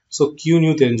பண்ணிக்கலாம். ஸோ Q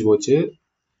நியூ தெரிஞ்சு போச்சு.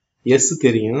 S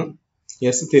தெரியும்.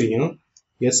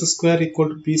 S square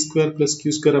equal to P square plus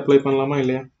Q square apply பண்ணலாமா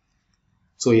இல்லையா?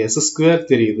 ஸோ S ஸ்கொயர்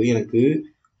தெரியுது எனக்கு,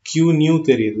 Q நியூ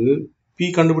தெரியுது. P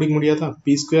கண்டுபிடிக்க முடியாதா?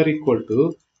 P square equal to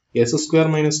S square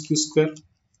minus Q square.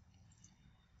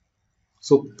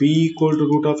 So P equal to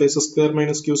root of S square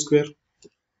minus Q square.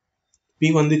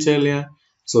 P வந்துச்சா இல்லையா?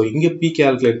 So இங்கே P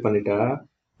கால்குலேட் பண்ணிட்டா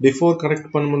பிஃபோர்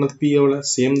கனெக்ட் பண்ணது P எவ்வளோ?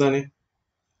 சேம் தானே,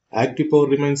 ஆக்டிவ்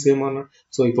பவர் ரிமைன் சேம் ஆனா.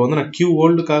 So இப்போ வந்து நான் Q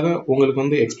வோல்டுக்காக உங்களுக்கு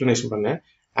வந்து எக்ஸ்பிளனேஷன் பண்ணேன்.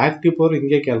 ஆக்டிவ் பவர்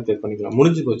இங்கே கால்குலேட் பண்ணிக்கலாம்,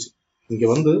 முடிஞ்சு போச்சு. இங்கே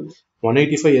வந்து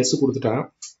 185 S கொடுத்துட்டான்,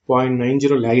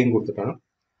 0.90 லேகிங் கொடுத்துட்டான்.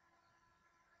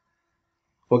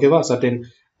 ஓகேவா? Certain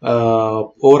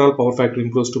overall power factor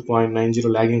improves to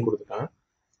 0.90 lagging கொடுத்துட்டான்.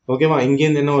 ஓகேவா?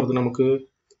 இங்கேருந்து என்ன வருது நமக்கு?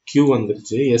 Q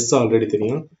வந்துருச்சு, S ஆல்ரெடி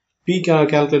தெரியும். P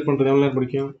கால்குலேட் பண்ணுறது எவ்வளோ நேரம்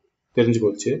பிடிக்கும்? தெரிஞ்சு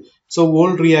போச்சு. So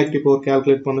volt reactive power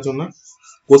calculate பண்ண சொன்னா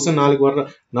கொஸ்டின்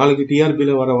நாளைக்கு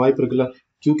டிஆர்பியில் வர வாய்ப்பு இருக்குல்ல.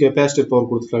 கியூ கெப்பாசிட்டர் பவர்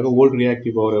கொடுத்துருக்காங்க, ஓல்ட்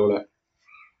ரியாக்டிவ் பவர் எவ்வளோ.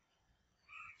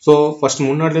 ஸோ ஃபர்ஸ்ட்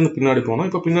முன்னாடிலேருந்து பின்னாடி போனோம்,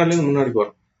 இப்போ பின்னாடிலேருந்து முன்னாடி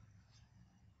போகிறோம்.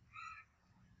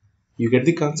 You get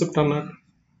the concept R not?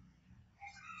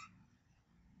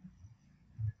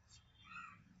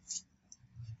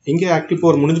 இங்கே ஆக்டிவ்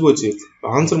பவர் முடிஞ்சு போச்சு,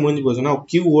 ஆன்சர் முடிஞ்சு போச்சுன்னா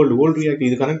கியூ ஓல்டு ரியாக்டிவ்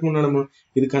இது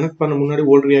கனெக்ட் பண்ண முன்னாடி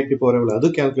ஓல்டு ரியாக்டிவ் பவர் எவ்வளோ அது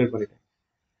கால்குலேட் பண்ணிட்டேன்.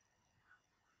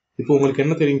 இப்போ உங்களுக்கு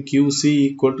என்ன தெரியும், QC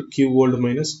equal to Q old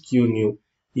minus Q new.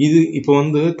 இது இப்போ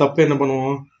தப்பு என்ன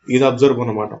பண்ணுவோம், இதை அப்சர்வ்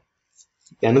பண்ண மாட்டோம்.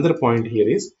 another point here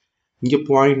is இங்கே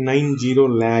 0.90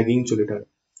 lagging சொல்லிட்டாங்க,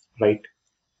 right.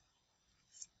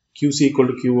 QC equal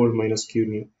to Q old minus Q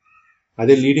new.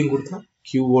 அதே லீடிங் கொடுத்தா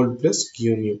Q old plus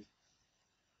Q new.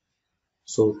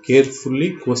 So carefully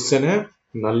கொஸ்டனை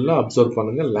நல்லா அப்சர்வ்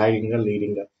பண்ணுங்க, லேகிங்கா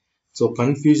லீடிங்கா. ஸோ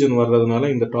கன்ஃபியூஷன் வர்றதுனால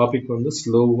இந்த டாபிக்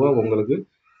ஸ்லோவாக உங்களுக்கு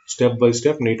ஸ்டெப் பை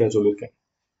ஸ்டெப் நீட்டாக சொல்லியிருக்கேன்.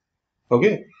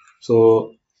 Okay, so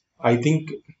I think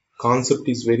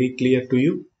concept is very clear to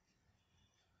you.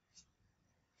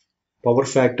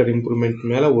 Power factor improvement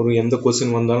மேலே எந்த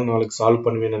கொஸ்டின் வந்தாலும் நாளைக்கு சால்வ்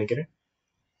பண்ணுவேன்னு நினைக்கிறேன்.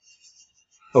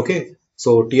 Okay,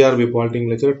 so TRP பாலிட்டிங்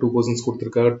lecture 2 questions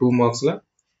கொடுத்துருக்காங்க 2 மார்க்ஸில்.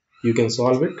 You can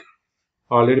solve it.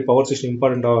 Already power system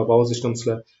important power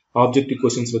சிஸ்டம்ஸில் objective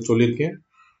கொஸ்டின்ஸில் சொல்லியிருக்கேன்,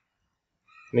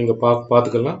 நீங்கள்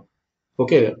பார்த்துக்கலாம்.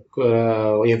 ஓகே,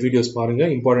 என் வீடியோஸ்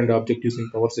பாருங்கள். இம்பார்ட்டன்ட் ஆப்ஜெக்டிவ்ஸ்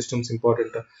இன் பவர் சிஸ்டம்ஸ்,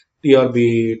 இம்பார்ட்டன்ட் டிஆர்பி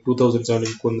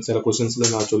 2007 சில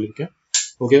கொஸ்டின்ஸில் நான் சொல்லியிருக்கேன்.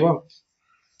 ஓகேவா?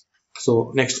 ஸோ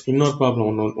நெக்ஸ்ட் இன்னொரு ப்ராப்ளம்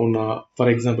ஒன்று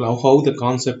for example how the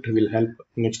concept will help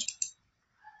next.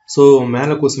 So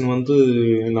மேலே கொஸ்டின்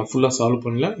நான் ஃபுல்லாக சால்வ்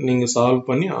பண்ணல, நீங்கள் சால்வ்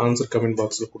பண்ணி ஆன்சர் கமெண்ட்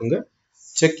பாக்ஸில் கொடுங்க.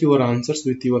 Check your answers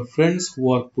with your friends who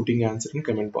are putting answer in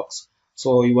comment box. So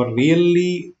you are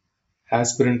really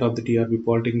aspirant of the TRB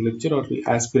Polytechnic lecture or the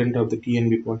aspirant of the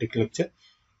TNB Polytechnic lecture,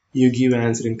 you give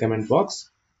answer in comment box.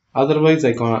 Otherwise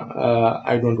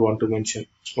I don't want to mention.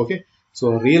 Okay, so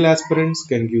real aspirants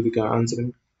can give the answer in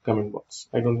comment box.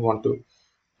 I don't want to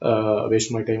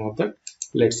waste my time of that.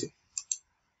 Let's see.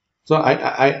 So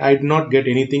I did not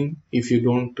get anything if you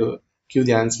don't give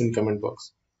the answer in comment box.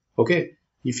 Okay,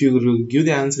 if you give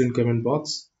the answer in comment box,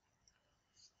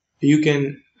 you can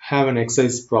have an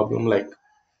exercise problem like,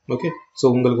 okay, so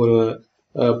உங்களுக்கு ஒரு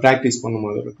practice பண்ண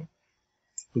மாதிரி இருக்கும்.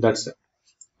 That's it.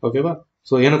 ஓகேவா?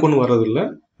 So எனக்கு ஒன்றும் வரதில்லை,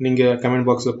 நீங்கள் கமெண்ட்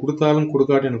பாக்ஸில் கொடுத்தாலும்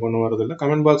கொடுக்காட்டி எனக்கு ஒன்றும் வரதில்லை.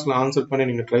 கமெண்ட் பாக்ஸில் ஆன்சர் பண்ணி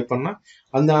நீங்கள் ட்ரை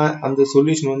பண்ணால் அந்த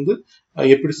சொல்யூஷன்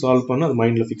எப்படி சால்வ் பண்ண அது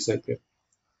மைண்டில் ஃபிக்ஸ் ஆகிருக்கு.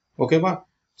 ஓகேவா?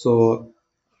 ஸோ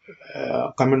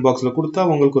கமெண்ட் பாக்ஸில் கொடுத்தா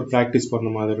உங்களுக்கு ஒரு ப்ராக்டிஸ் பண்ண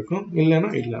மாதிரி இருக்கும்,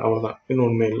 இல்லைன்னா இல்லை, அவ்வளோதான், இன்னும்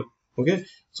ஒன்றுமே இல்லை. Okay,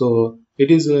 so it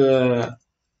is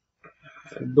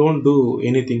don't do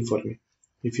anything for me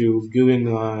if you give in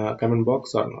comment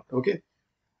box or not. Okay,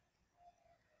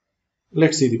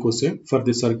 let's see the question. For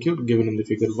the circuit given in the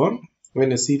figure 1,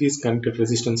 when a series connected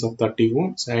resistance of 30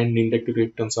 ohms and inductive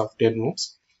reactance of 10 ohms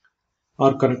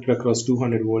are connected across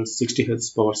 200 volts 60 hertz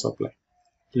power supply.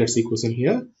 Let's see question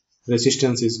here.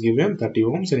 Resistance is given 30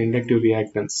 ohms and inductive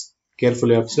reactance,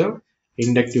 carefully observe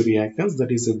inductive reactance, that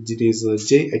is it is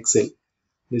JXL.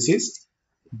 This is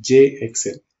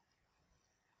JXL.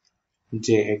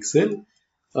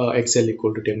 XL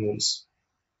equal to 10 ohms.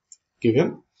 Given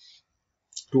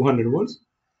 200 volts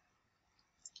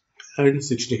and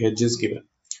 60 hertz is given.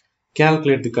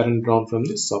 Calculate the current drawn from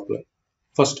the supply.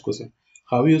 First question.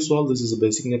 How you solve this is a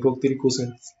basic network theory question.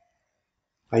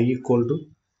 I equal to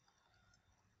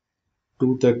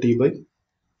 230 by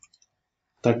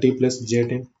 30 plus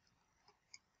J10.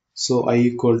 So I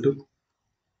equal to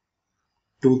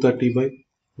 230 by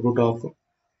root of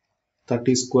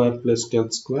 30 square plus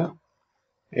 10 square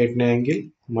at an angle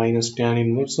minus tan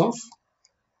inverse of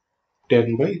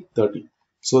 10 by 30.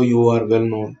 So you are well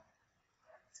known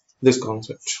this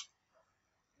concept.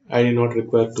 I did not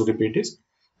require to repeat it.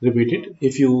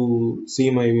 If you see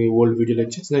my old video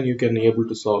lectures, then you can able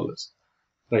to solve this.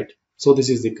 Right. So this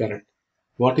is the current.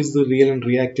 What is the real and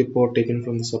reactive power taken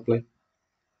from the supply?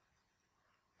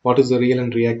 What is the real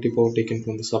and reactive power taken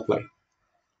from the supply?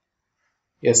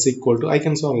 S equal to, I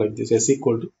can solve like this, S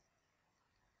equal to,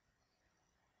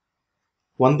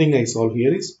 one thing I solve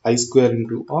here is I square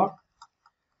into R.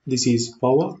 This is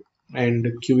power, and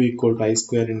Q equal to I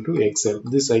square into XL.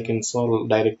 This I can solve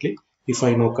directly if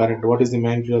I know current. What is the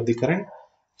magnitude of the current?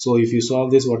 So if you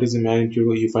solve this, what is the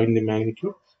magnitude? You find the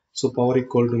magnitude. So power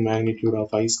equal to magnitude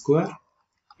of I square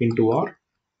into R,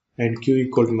 and Q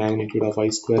equal to magnitude of I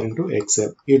square into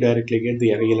XL. You directly get the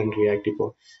real and reactive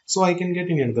power. So I can get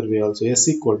in another way also. S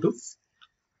equal to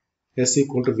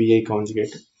VI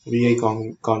conjugate.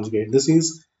 This is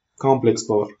complex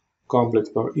power.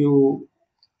 You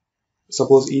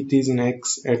suppose it is in x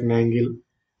at an angle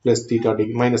plus theta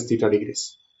minus theta degrees.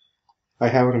 I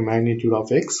have a magnitude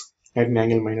of x at an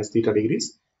angle minus theta degrees.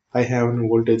 I have a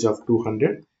voltage of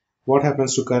 200. What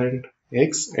happens to current x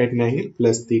at an angle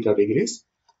plus theta degrees?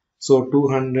 So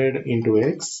 200 into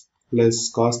x plus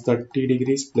cos 30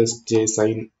 degrees plus j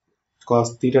sin cos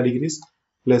theta degrees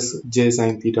plus j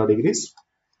sin theta degrees.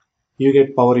 You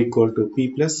get power equal to P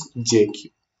plus jq.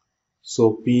 So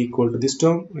P equal to this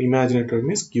term, imaginary term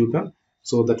is q term.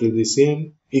 So that will be same.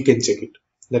 You can check it.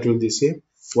 That will be same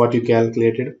what you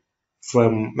calculated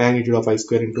from magnitude of I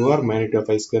square into r, magnitude of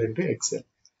I square into xl.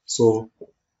 So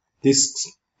this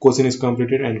question is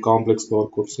completed and complex power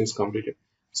question is completed.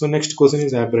 So next question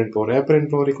is apparent power. Apparent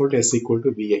power equal to S equal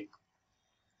to VI.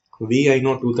 VI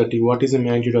know 230. What is the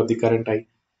magnitude of the current I?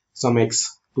 Some x,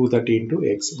 230 into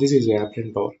x. This is the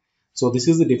apparent power. So this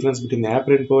is the difference between the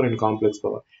apparent power and complex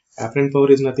power. Apparent power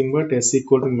is nothing but S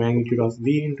equal to magnitude of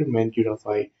V into magnitude of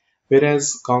I. Whereas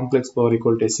complex power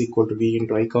equal to S equal to V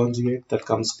into I conjugate, that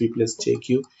comes P plus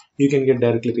JQ. You can get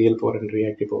directly real power and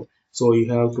reactive power. So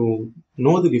you have to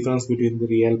know the difference between the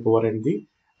real power and the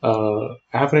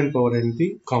apparent power and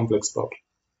the complex power.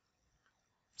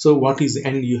 So what is,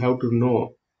 and you have to know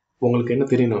உங்களுக்கு என்ன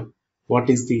தெரியணும், what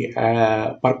is the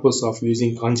purpose of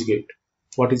using conjugate,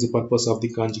 what is the purpose of the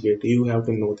conjugate, you have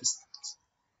to know this.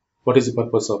 What is the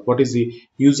purpose of, what is the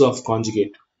use of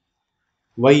conjugate,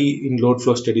 why in load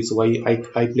flow studies, why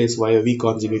I place y v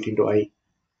conjugate into I,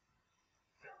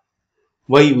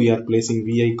 why we are placing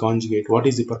vi conjugate, what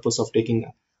is the purpose of taking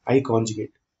I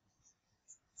conjugate.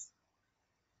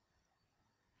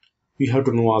 You have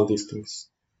to know all these things.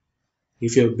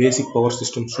 If you're a basic power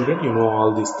system student, you know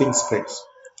all these things, friends.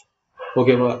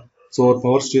 ஓகேவா? So ஒரு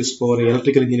power station, ஒரு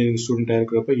electrical engineering ஸ்டூடெண்ட்டாக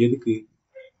இருக்கிறப்ப எதுக்கு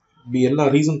எல்லா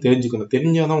reason தெரிஞ்சுக்கணும்.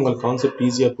 தெரிஞ்சாதான் உங்களுக்கு கான்செப்ட்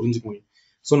ஈஸியாக புரிஞ்சுக்க முடியும்.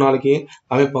 ஸோ நாளைக்கு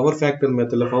அவன் பவர் ஃபேக்டர்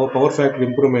மெத்தடில் பவர் ஃபேக்டர்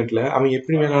இம்ப்ரூவ்மெண்ட்டில் அவன்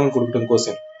எப்படி வேணாலும் கொடுக்கட்டும்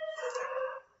கொஸ்டின்,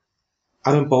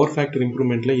 அவன் பவர் ஃபேக்டர்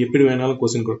இம்ப்ரூவ்மெண்ட்டில் எப்படி வேணாலும்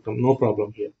கொஸ்டின் கொடுக்கட்டும், no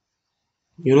problem here.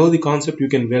 You know the concept, you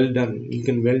can well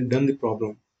done the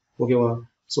problem. ஓகேவா?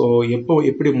 ஸோ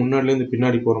எப்படி முன்னாடிலேருந்து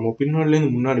பின்னாடி போகிறோமோ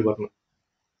பின்னாடிலேருந்து முன்னாடி வரணும்.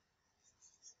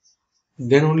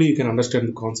 Then only you can understand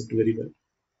the concept very well.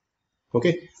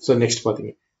 Okay, so next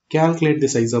பாத்தீங்க, calculate the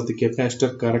size of the capacitor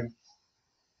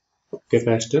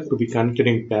to be connected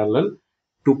in parallel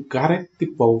to correct the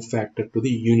power factor to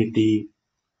the unity.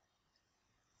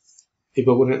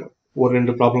 இப்போ ஒரு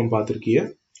ரெண்டு problem பார்த்திருக்கீங்க.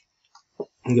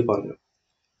 இங்க பாருங்க,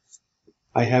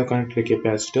 I have connected a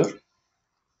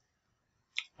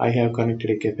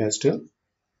capacitor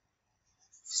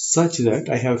such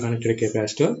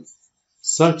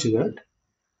that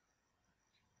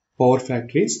power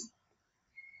factor is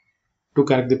to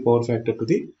correct the power factor to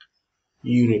the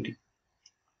unity.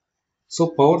 So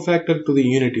power factor to the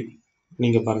unity,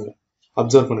 நீங்க பாருங்க,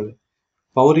 observe பண்ணுங்க.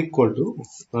 Power equal to,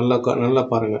 நல்லா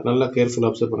பாருங்க, நல்லா கேர்ஃபுல்லா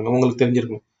அப்சர்வ் பண்ணுங்க, உங்களுக்கு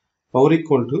தெரிஞ்சிருக்கும். Power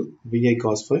equal to VI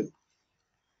cos phi,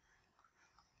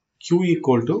 Q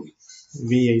equal to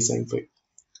VI sin phi.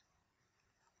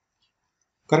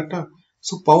 கரெக்டா?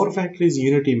 So power factor is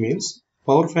unity means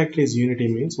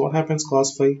what happens? Cos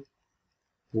phi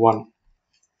 1,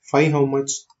 phi how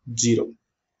much? 0.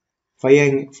 Phi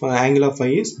angle of phi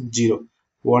is 0.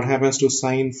 What happens to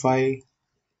sin phi?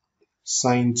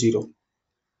 Sin 0.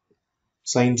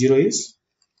 Sin 0 is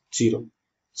 0.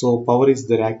 So power is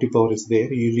the reactive power is there.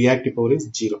 Reactive power is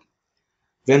 0.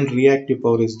 When reactive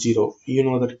power is 0, you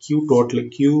know that Q total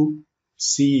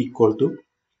QC equal to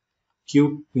Q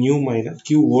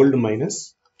old minus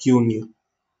Q new.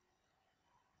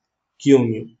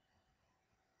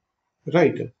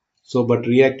 Right? So but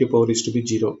reactive power is to be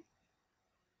 0.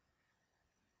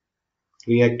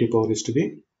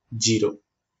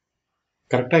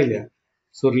 Correct idea?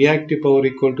 So reactive power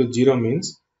equal to 0 means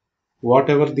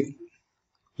whatever the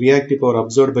reactive power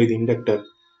absorbed by the inductor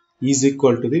is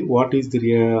equal to the what is the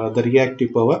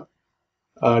reactive power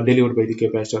delivered by the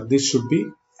capacitor. This should be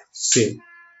same.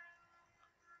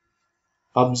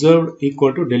 Observed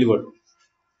equal to delivered.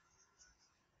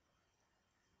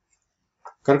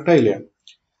 Correct idea?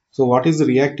 So what is the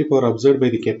reactive power observed by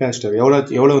the capacitor?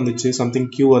 எவ்வளவு வந்துச்சு? Something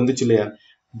Q வந்துச்சு இல்லையா?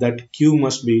 That Q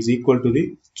must be is equal to the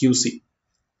QC.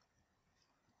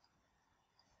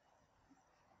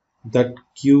 That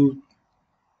Q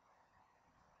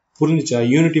புரிஞ்சுச்சா?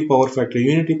 Unity power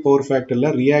ஃபேக்டர்ல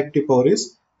reactive power is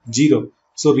 0.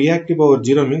 So reactive power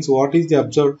 0 means what is the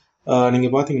observed, நீங்க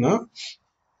பாத்தீங்கன்னா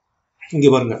இங்க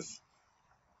பாருங்க,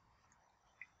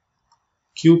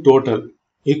 Q total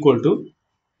equal to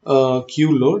Q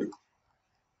load,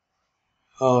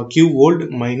 Q old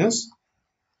minus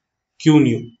Q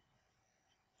new.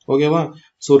 ஓகேவா?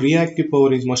 So reactive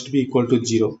power is must be equal to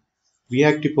 0.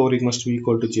 reactive power must be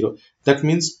equal to 0. That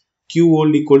means Q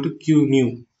old equal to Q new.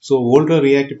 So old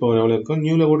reactive power எவ்வளவு இருக்கும்,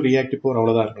 நியூல கூட reactive power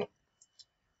அவ்வளவுதான் இருக்கும்.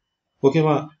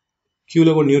 ஓகேவா? Q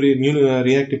ல கூட new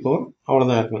reactive power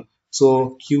அவ்வளவுதான் இருக்கும். So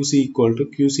QC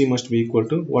must be equal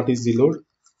to what is the load?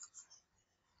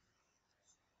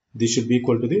 This should be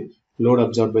equal to the load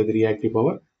absorbed by the reactive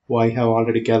power. I have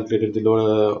already calculated the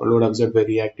load absorbed by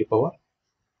reactive power,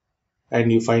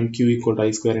 and you find Q equal to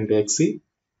I square into XC.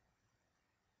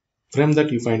 From that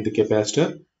you find the capacitor.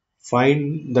 Find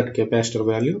that capacitor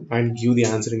value and give the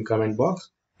answer in comment box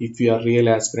if you are real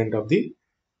aspirant of the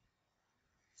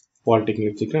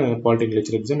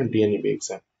polytechnic exam and Tneb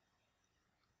exam.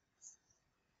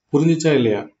 புரிஞ்சிச்சா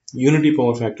இல்லையா? Unity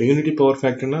power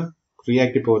ஃபேக்டர்னா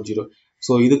reactive power 0.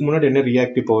 So இதுக்கு முன்னாடி என்ன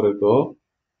reactive power இருக்கோ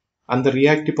அந்த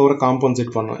reactive பவரை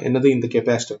compensate பண்ணும். என்னது? இந்த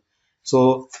கெப்பாசிட்டர். ஸோ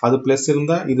அது பிளஸ்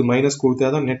இருந்தால் இது மைனஸ்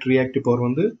கொடுத்தாதான் நெட் ரியாக்டிவ் பவர்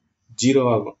வந்து 0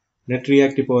 ஆகும். நெட்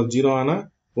ரியாக்டிவ் பவர் 0 ஆனால்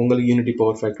உங்களுக்கு unity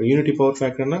power factor. Unity power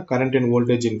ஃபேக்டர்னா current and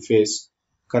voltage in face.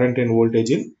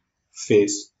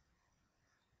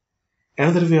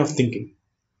 another way of thinking.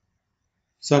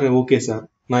 Sir okay sir,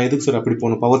 நான் எதுக்கு சார் அப்படி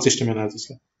போகணும் power system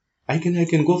அனாலிசிஸ்ல? I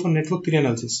can go for network theory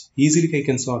analysis. Easily I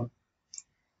can solve.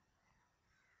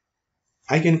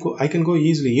 I can go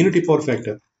easily. Unity power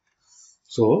factor.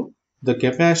 So the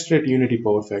capacitor at unity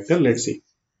power factor, let's see.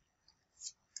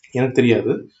 எனக்கு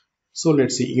தெரியாது. So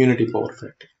let's see unity power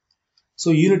factor. So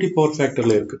unity power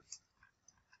factorல இருக்கு.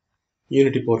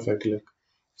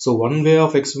 So one way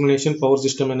of explanation power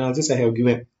system analysis I have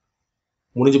given.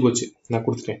 முடிஞ்சு போச்சு, நான்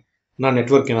கொடுத்துட்டேன். நான்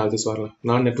network analysis வரல,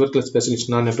 நான் நெட்வொர்க்கில் ஸ்பெஷலிஸ்ட்,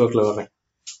 நான் நெட்வொர்க்கில் வரேன்.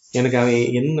 எனக்கு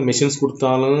என்ன மெஷின்ஸ்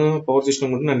கொடுத்தாலும் பவர்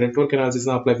சிஸ்டம் கொடுத்து நான் நெட்வொர்க் அனாலிசிஸ்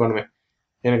தான் அப்ளை பண்ணுவேன்,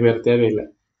 எனக்கு வேறு தேவையில்லை.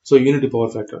 So unity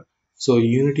power factor. So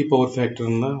unity power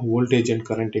ஃபேக்டர்னா voltage and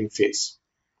current in face.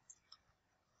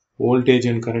 Voltage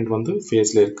and current வந்து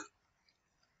ஃபேஸில் இருக்கு.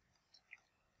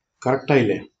 கரெக்டாக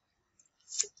இல்லையா?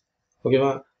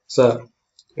 ஓகேவா சார்?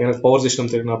 எனக்கு பவர் சிஸ்டம்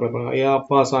தெரியும், நான் அப்ளை பண்ணேன். ஐயா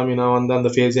அப்பா சாமி, நான் வந்து அந்த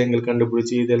ஃபேஸ் எங்களுக்கு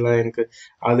கண்டுபிடிச்சி இதெல்லாம் எனக்கு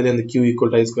அதில் அந்த Q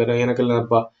equal to I square எனக்கு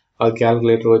இல்லைப்பா, அது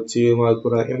கேல்குலேட்டர் வச்சு அது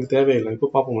கூட எனக்கு தேவையில்லை. இப்போ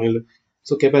பார்ப்போம் இல்லை.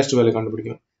 ஸோ கெப்பாசிட்டி வேல்யூ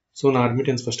கண்டுபிடிக்கணும். ஸோ நான்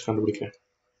அட்மிட்டன்ஸ் ஃபர்ஸ்ட் கண்டுபிடிக்கிறேன்.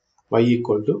 Y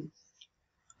equal to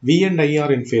V and IR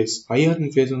in phase. IR in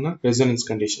phase is resonance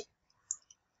condition.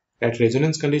 At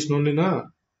resonance condition only na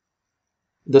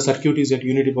the circuit is at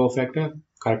unity power factor.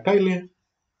 Correct ah illaya?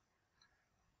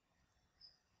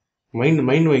 Mind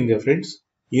வைங்க friends.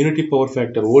 Unity power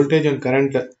factor, voltage and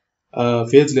current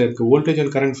phase la irukku. Voltage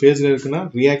and current phase la irukuna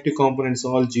reactive components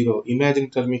all 0. Imaginary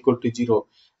term equal to 0.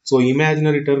 So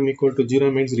imaginary term equal to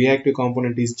 0 means reactive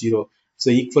component is 0. So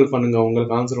equal பண்ணுங்க,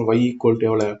 உங்களுக்கு answer Y equal to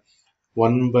எவ்வளவு?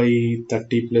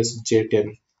 1/30 plus J10.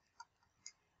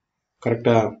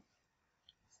 கரெக்டா?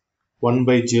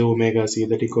 1/j omega c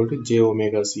that equal to j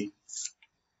omega c.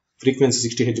 frequency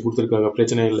 60 Hz கொடுத்திருக்காங்க,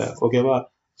 பிரச்சனை இல்லை. ஓகேவா?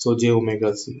 so j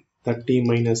omega c 30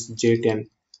 minus J10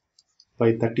 by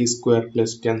 30 square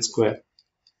plus 10 square.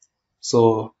 so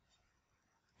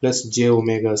plus j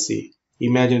omega c.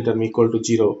 Imaginary term equal to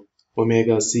 0.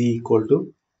 Omega c equal to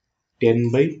 10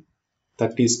 by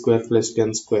 30 square plus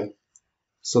 10 square.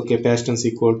 So capacitance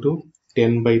equal to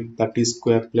 10 by 30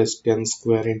 square plus 10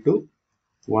 square into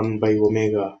 1 by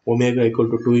omega. Omega equal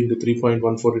to 2 into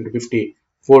 3.14 into 50.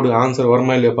 போடு, answer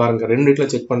வருமா இல்லையா பாருங்க. ரெண்டு வீட்டில்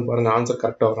check பண்ணி பாருங்க, answer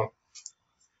கரெக்டாக வரும்.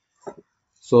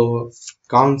 ஸோ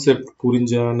கான்செப்ட்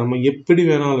புரிஞ்சா நம்ம எப்படி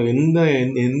வேணாலும்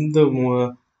எந்த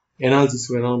அனாலிசிஸ்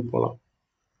வேணாலும் போகலாம்.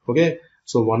 Okay,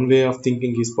 so one way of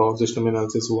thinking is power system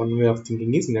analysis, one way of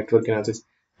thinking is network analysis.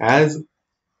 As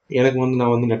எனக்கு வந்து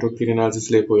நான் வந்து நெட்வொர்க் தியரி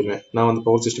அனாலிசிஸ்லேயே போயிடுவேன், நான் வந்து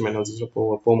பவர் சிஸ்டம் அனாலிசிஸில்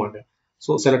போக மாட்டேன்.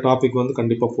 ஸோ சில டாபிக் வந்து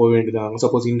கண்டிப்பாக போக வேண்டியதாகும்.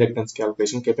 Suppose inductance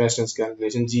calculation, capacitance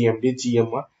calculation, GMD,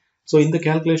 GMR. So இந்த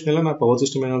கேல்குலேஷன் எல்லாம் நான் பவர்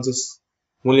சிஸ்டம் அனாலிசிஸ்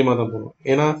மூலியமாக தான் போகணும்.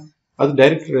 ஏன்னா அது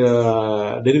டைரக்ட்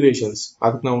டெரிவேஷன்ஸ்,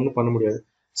 அதுக்கு நான் ஒன்றும் பண்ண முடியாது.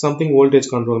 சம்திங் வோல்டேஜ்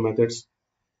கண்ட்ரோல் மெத்தட்ஸ்,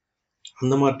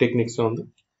 அந்த மாதிரி டெக்னிக்ஸில் வந்து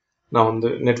நான் வந்து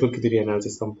நெட்வொர்க் தியரி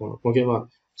அனாலிசிஸ் தான் போகணும். ஓகேவா?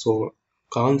 ஸோ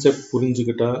கான்செப்ட்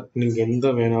புரிஞ்சுக்கிட்டா நீங்கள்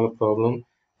எந்த வேணாலும் ப்ராப்ளம்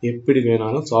எப்படி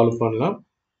வேணாலும் சால்வ் பண்ணலாம்.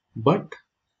 But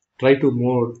try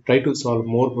to solve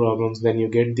more problems, then you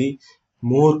get the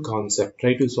more concept.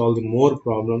 Try to solve the more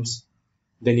problems,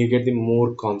 then you get the more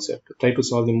concept. Try to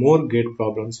solve the more gate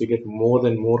problems, you get more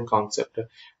and more concept.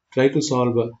 Try to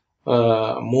solve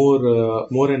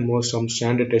more and more some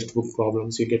standard textbook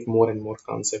problems, you get more and more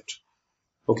concept.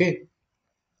 Okay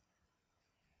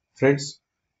friends,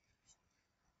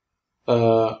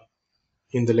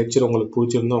 இந்த lecture உங்களுக்கு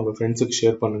பிடிச்சிருந்தா உங்கள் ஃப்ரெண்ட்ஸுக்கு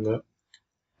share பண்ணுங்க.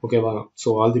 ஓகேவா? So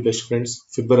all the best friends.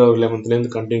 February 11th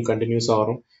continuous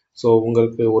ஆகும். So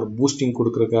உங்களுக்கு ஒரு பூஸ்டிங்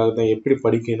கொடுக்கறதுக்காக தான் எப்படி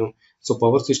படிக்கணும். So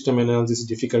power system analysis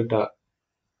டிஃபிகல்ட்டா?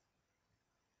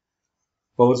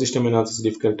 Power system analysis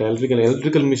difficult,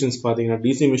 electrical machines பார்த்தீங்கன்னா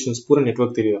டிசி மிஷின்ஸ் பூரா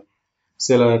நெட்வொர்க் தெரியுதா,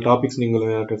 சில டாபிக்ஸ் நீங்கள்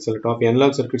சில டாபிக்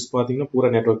அனலாக் சர்க்யூட்ஸ் பார்த்தீங்கன்னா பூரா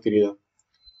நெட்வொர்க் தெரியுதா,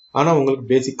 ஆனால் உங்களுக்கு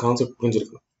பேசிக் கான்செப்ட்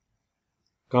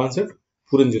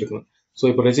புரிஞ்சிருக்கணும். ஸோ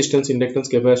இப்போ ரெசிஸ்டன்ஸ், இண்டக்டன்ஸ்,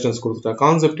 கெபாசிட்டன்ஸ் கொடுத்துட்டா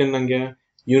கான்செப்ட் என்னங்க,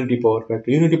 unity power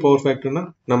factor. Unity power ஃபேக்டர்னா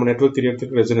நம்ம நெட்வொர்க்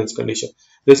தெரியறதுக்கு ரெசோனன்ஸ் கண்டிஷன்,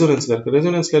 ரெசோனன்ஸ்ல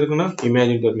இருக்குன்னா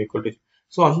இமேஜின் டர்ம் ஈக்குவல்.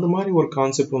 ஸோ அந்த மாதிரி ஒரு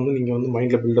கான்செப்ட் வந்து நீங்கள் வந்து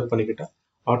மைண்டில் பில்டப் பண்ணிக்கிட்டா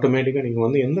ஆட்டோமேட்டிக்காக நீங்கள்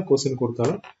வந்து எந்த கொஸ்டின்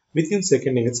கொடுத்தாலும் வித்தின்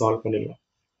செகண்ட் நீங்கள் சால்வ் பண்ணிடலாம்.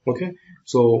 ஓகே,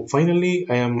 ஸோ ஃபைனலி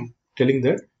ஐ ஆம் telling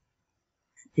that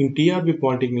in TRB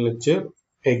polytechnic lecture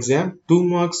exam 2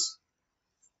 marks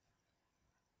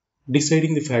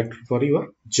deciding the factor for your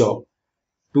job.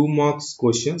 2 marks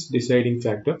questions deciding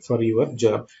factor for your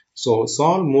job. So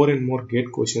solve more and more gate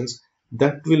questions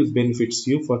that will benefits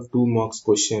you for 2 marks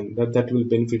question. That will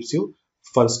benefits you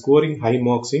for scoring high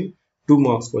marks in 2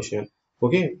 marks question.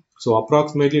 Okay, so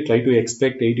approximately try to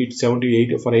expect 80 to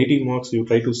 78 for 80 marks. You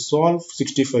try to solve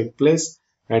 65 plus,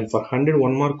 and for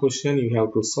 101 mark question you have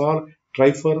to solve, try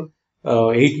for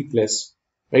 80 plus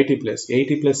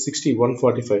 60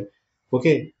 145.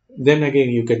 Okay, then again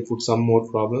you can put some more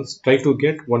problems, try to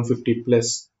get 150 plus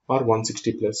or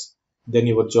 160 plus, then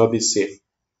your job is safe.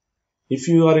 If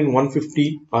you are in 150,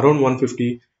 around 150,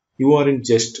 you are in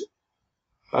just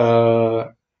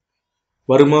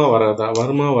வருமா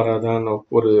வராதான்னு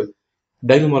ஒரு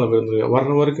டைலமால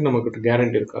வர்ற வரைக்கும் நமக்கு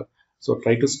guarantee இருக்காது. So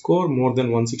try to score more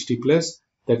then 160 plus.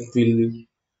 That will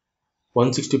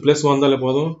 160 plus வந்தாலே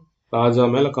போதும், ராஜா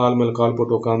மேல கால்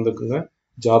போட்டு உட்காந்துக்குங்க,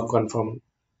 ஜாப் கன்ஃபார்ம்.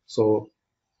 ஸோ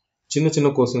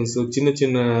சின்ன கொஸ்டின்ஸ்,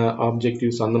 சின்ன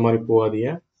ஆப்ஜெக்டிவ்ஸ் அந்த மாதிரி போகாதீங்க,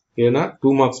 ஏன்னா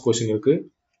 2 மார்க்ஸ் கொஸ்டின் இருக்கு.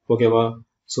 ஓகேவா?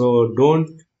 So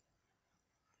don't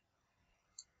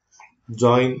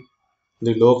join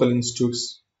the local institutes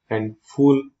and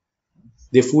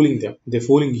they're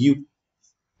fooling you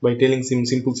by telling some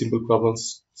simple problems.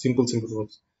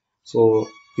 So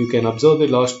you can observe the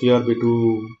last TRB2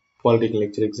 political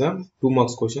lecture exam 2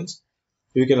 marks questions.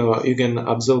 You can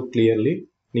observe clearly,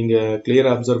 நீங்க clear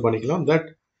observe பண்ணிக்கலாம் that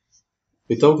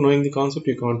without knowing the concept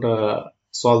you can't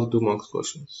solve the 2 marks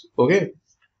questions. Okay,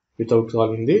 without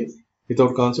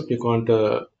concept you can't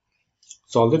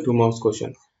solve the 2 marks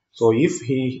question. So if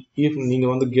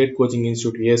நீங்கள் வந்து gate coaching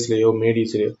institute ஏஸ்லையோ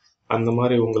மேடிஸ்லையோ அந்த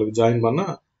மாதிரி உங்களுக்கு join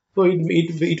பண்ணால், so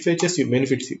it ஃபெச்சஸ் you,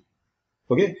 benefits you.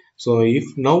 Okay, so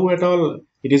if now at all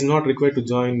it is not required to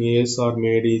join ace R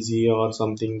Medici or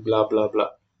something blah blah blah.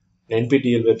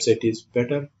 NPTEL website is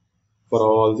better for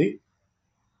all the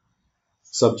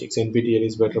subjects. NPTEL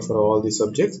is better for all the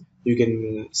subjects. You can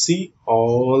see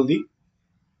all the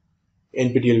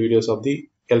NPTEL videos of the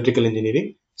electrical engineering.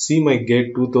 See my GATE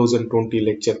 2020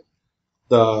 lecture,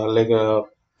 the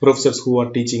professors who are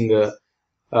teaching the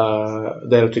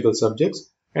electrical subjects,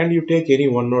 and you take any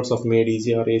one notes of MADEC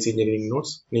or AC engineering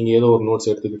notes. நீங்க ஏதோ ஒரு notes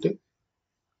எடுத்துக்கிட்டு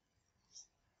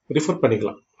refer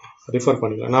பண்ணிக்கலாம்.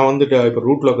 நான் வந்துட்டு இப்போ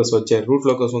root locus வச்சேன், root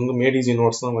locus வந்து மேடிசி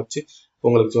நோட்ஸ் தான் வச்சு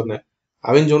உங்களுக்கு சொன்னேன்.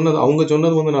 அவங்க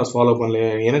சொன்னது வந்து நான் ஃபாலோ பண்ணல,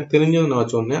 எனக்கு தெரிஞ்சது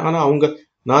நான் சொன்னேன். ஆனால்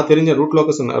நான் தெரிஞ்ச ரூட்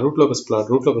லோக்கஸ்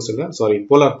இல்லை, சாரி,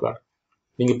 போலார் பிளாட்.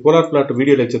 நீங்கள் போலார் பிளாட்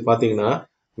வீடியோ லெக்சர் பார்த்தீங்கன்னா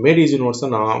மேடிசி நோட்ஸ்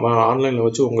தான் நான் ஆன்லைனில்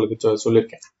வச்சு உங்களுக்கு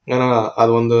சொல்லியிருக்கேன். ஏன்னா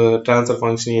அது வந்து ட்ரான்ஸ்ஃபர்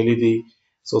ஃபங்க்ஷன் எழுதி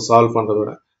ஸோ சால்வ்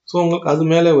பண்ணுறதோட, ஸோ உங்களுக்கு அது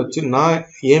மேலே வச்சு நான்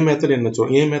என் மெத்தட் என்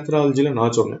மெத்தடாலஜியில்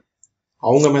நான் சொன்னேன்.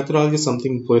 அவங்க மெத்தடாலஜி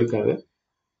சம்திங் போயிருக்காது,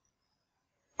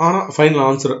 ஆனால் ஃபைனல்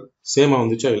ஆன்சர் சேமாக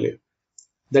வந்துச்சா இல்லையா,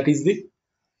 தட் இஸ் தி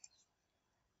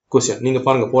கொஸ்டின். நீங்கள்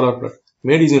பாருங்கள், போலார் பிளாட்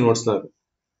மேடிசி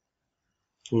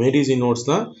நோட்ஸ்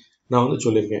தான் நான் வந்து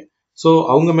சொல்லியிருக்கேன். ஸோ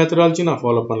அவங்க மெத்தடாலஜி நான்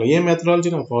ஃபாலோ பண்ணல, என் மெத்தடாலஜி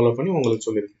நான் ஃபாலோ பண்ணி உங்களுக்கு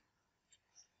சொல்லியிருக்கேன்.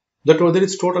 That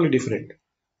is totally different.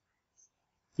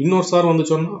 இன்னொரு சார் வந்து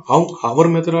சொன்னால் அவர்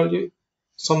மெத்தடாலஜி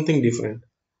சம்திங் டிஃப்ரெண்ட்.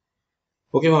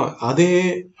 ஓகேவா?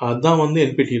 அதான் வந்து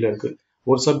NPTEL இருக்கு.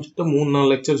 ஒரு சப்ஜெக்டை 3-4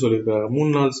 லெக்சர் சொல்லியிருக்காங்க,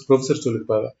 3-4 ப்ரொஃபஸர்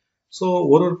சொல்லியிருப்பாங்க. ஸோ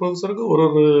ஒரு ப்ரொஃபஸருக்கு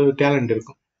ஒரு டேலண்ட்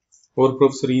இருக்கும். ஒரு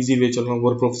ப்ரொஃபஸர் ஈஸி வே சொல்லலாம்,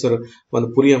 ஒரு ப்ரொஃபஸர் வந்து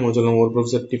புரியாமல் சொல்லலாம், ஒரு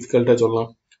ப்ரொஃபஸர் டிஃபிகல்ட்டாக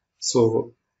சொல்லலாம். ஸோ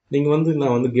நீங்கள் வந்து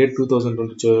நான் வந்து GATE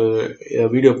 2020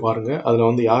 வீடியோ பாருங்கள், அதில்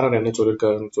வந்து யார் என்ன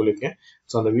சொல்லியிருக்கேன்.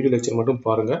 ஸோ அந்த வீடியோ லெக்சர் மட்டும்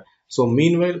பாருங்கள். ஸோ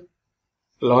மீன்வைல்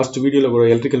லாஸ்ட் வீடியோவில் கூட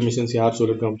எலக்ட்ரிக்கல் மிஷின்ஸ் யார்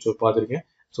சொல்லியிருக்காங்க பார்த்துருக்கேன்.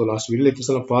 ஸோ லாஸ்ட் வீடியோ லெக்சர்ஸ்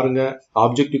எல்லாம் பாருங்கள்.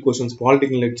 Objective questions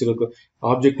polytechnic லெக்சருக்கு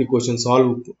objective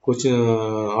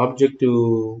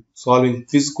solving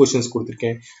quiz questions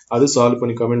கொடுத்துருக்கேன், அது சால்வ்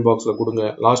பண்ணி கமெண்ட் பாக்ஸில் கொடுங்க.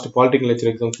 லாஸ்ட் பாலிடெக்னிக்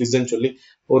லெக்சர் எக்ஸாம் குவிஸ்ன்னு சொல்லி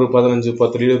ஒரு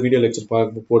 15-10 வீடியோ லெக்சர்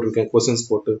போட்டிருக்கேன் கொஸ்டின்ஸ்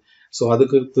போட்டு. ஸோ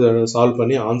அதுக்கு சால்வ்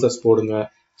பண்ணி ஆன்சர்ஸ் போடுங்க.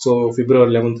 ஸோ February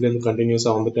 11th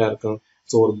கண்டினியூஸாக வந்துட்டே இருக்கும்.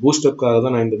 ஸோ ஒரு பூஸ்டப்காக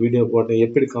தான் நான் இந்த வீடியோ போட்டேன்.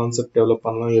 எப்படி கான்செப்ட் டெவலப்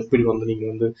பண்ணலாம், எப்படி வந்து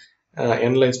நீங்கள் வந்து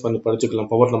அனலைஸ் பண்ணி படிச்சுக்கலாம்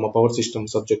பவர் சிஸ்டம்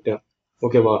சப்ஜெக்டை.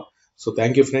 ஓகேவா? So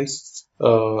thank you friends.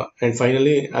 And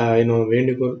finally என்னோட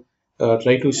வேண்டுகோள்,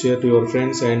 try to share to your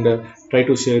friends, and try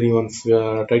to share your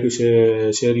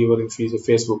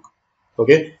Facebook.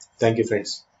 Okay, thank you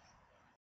friends.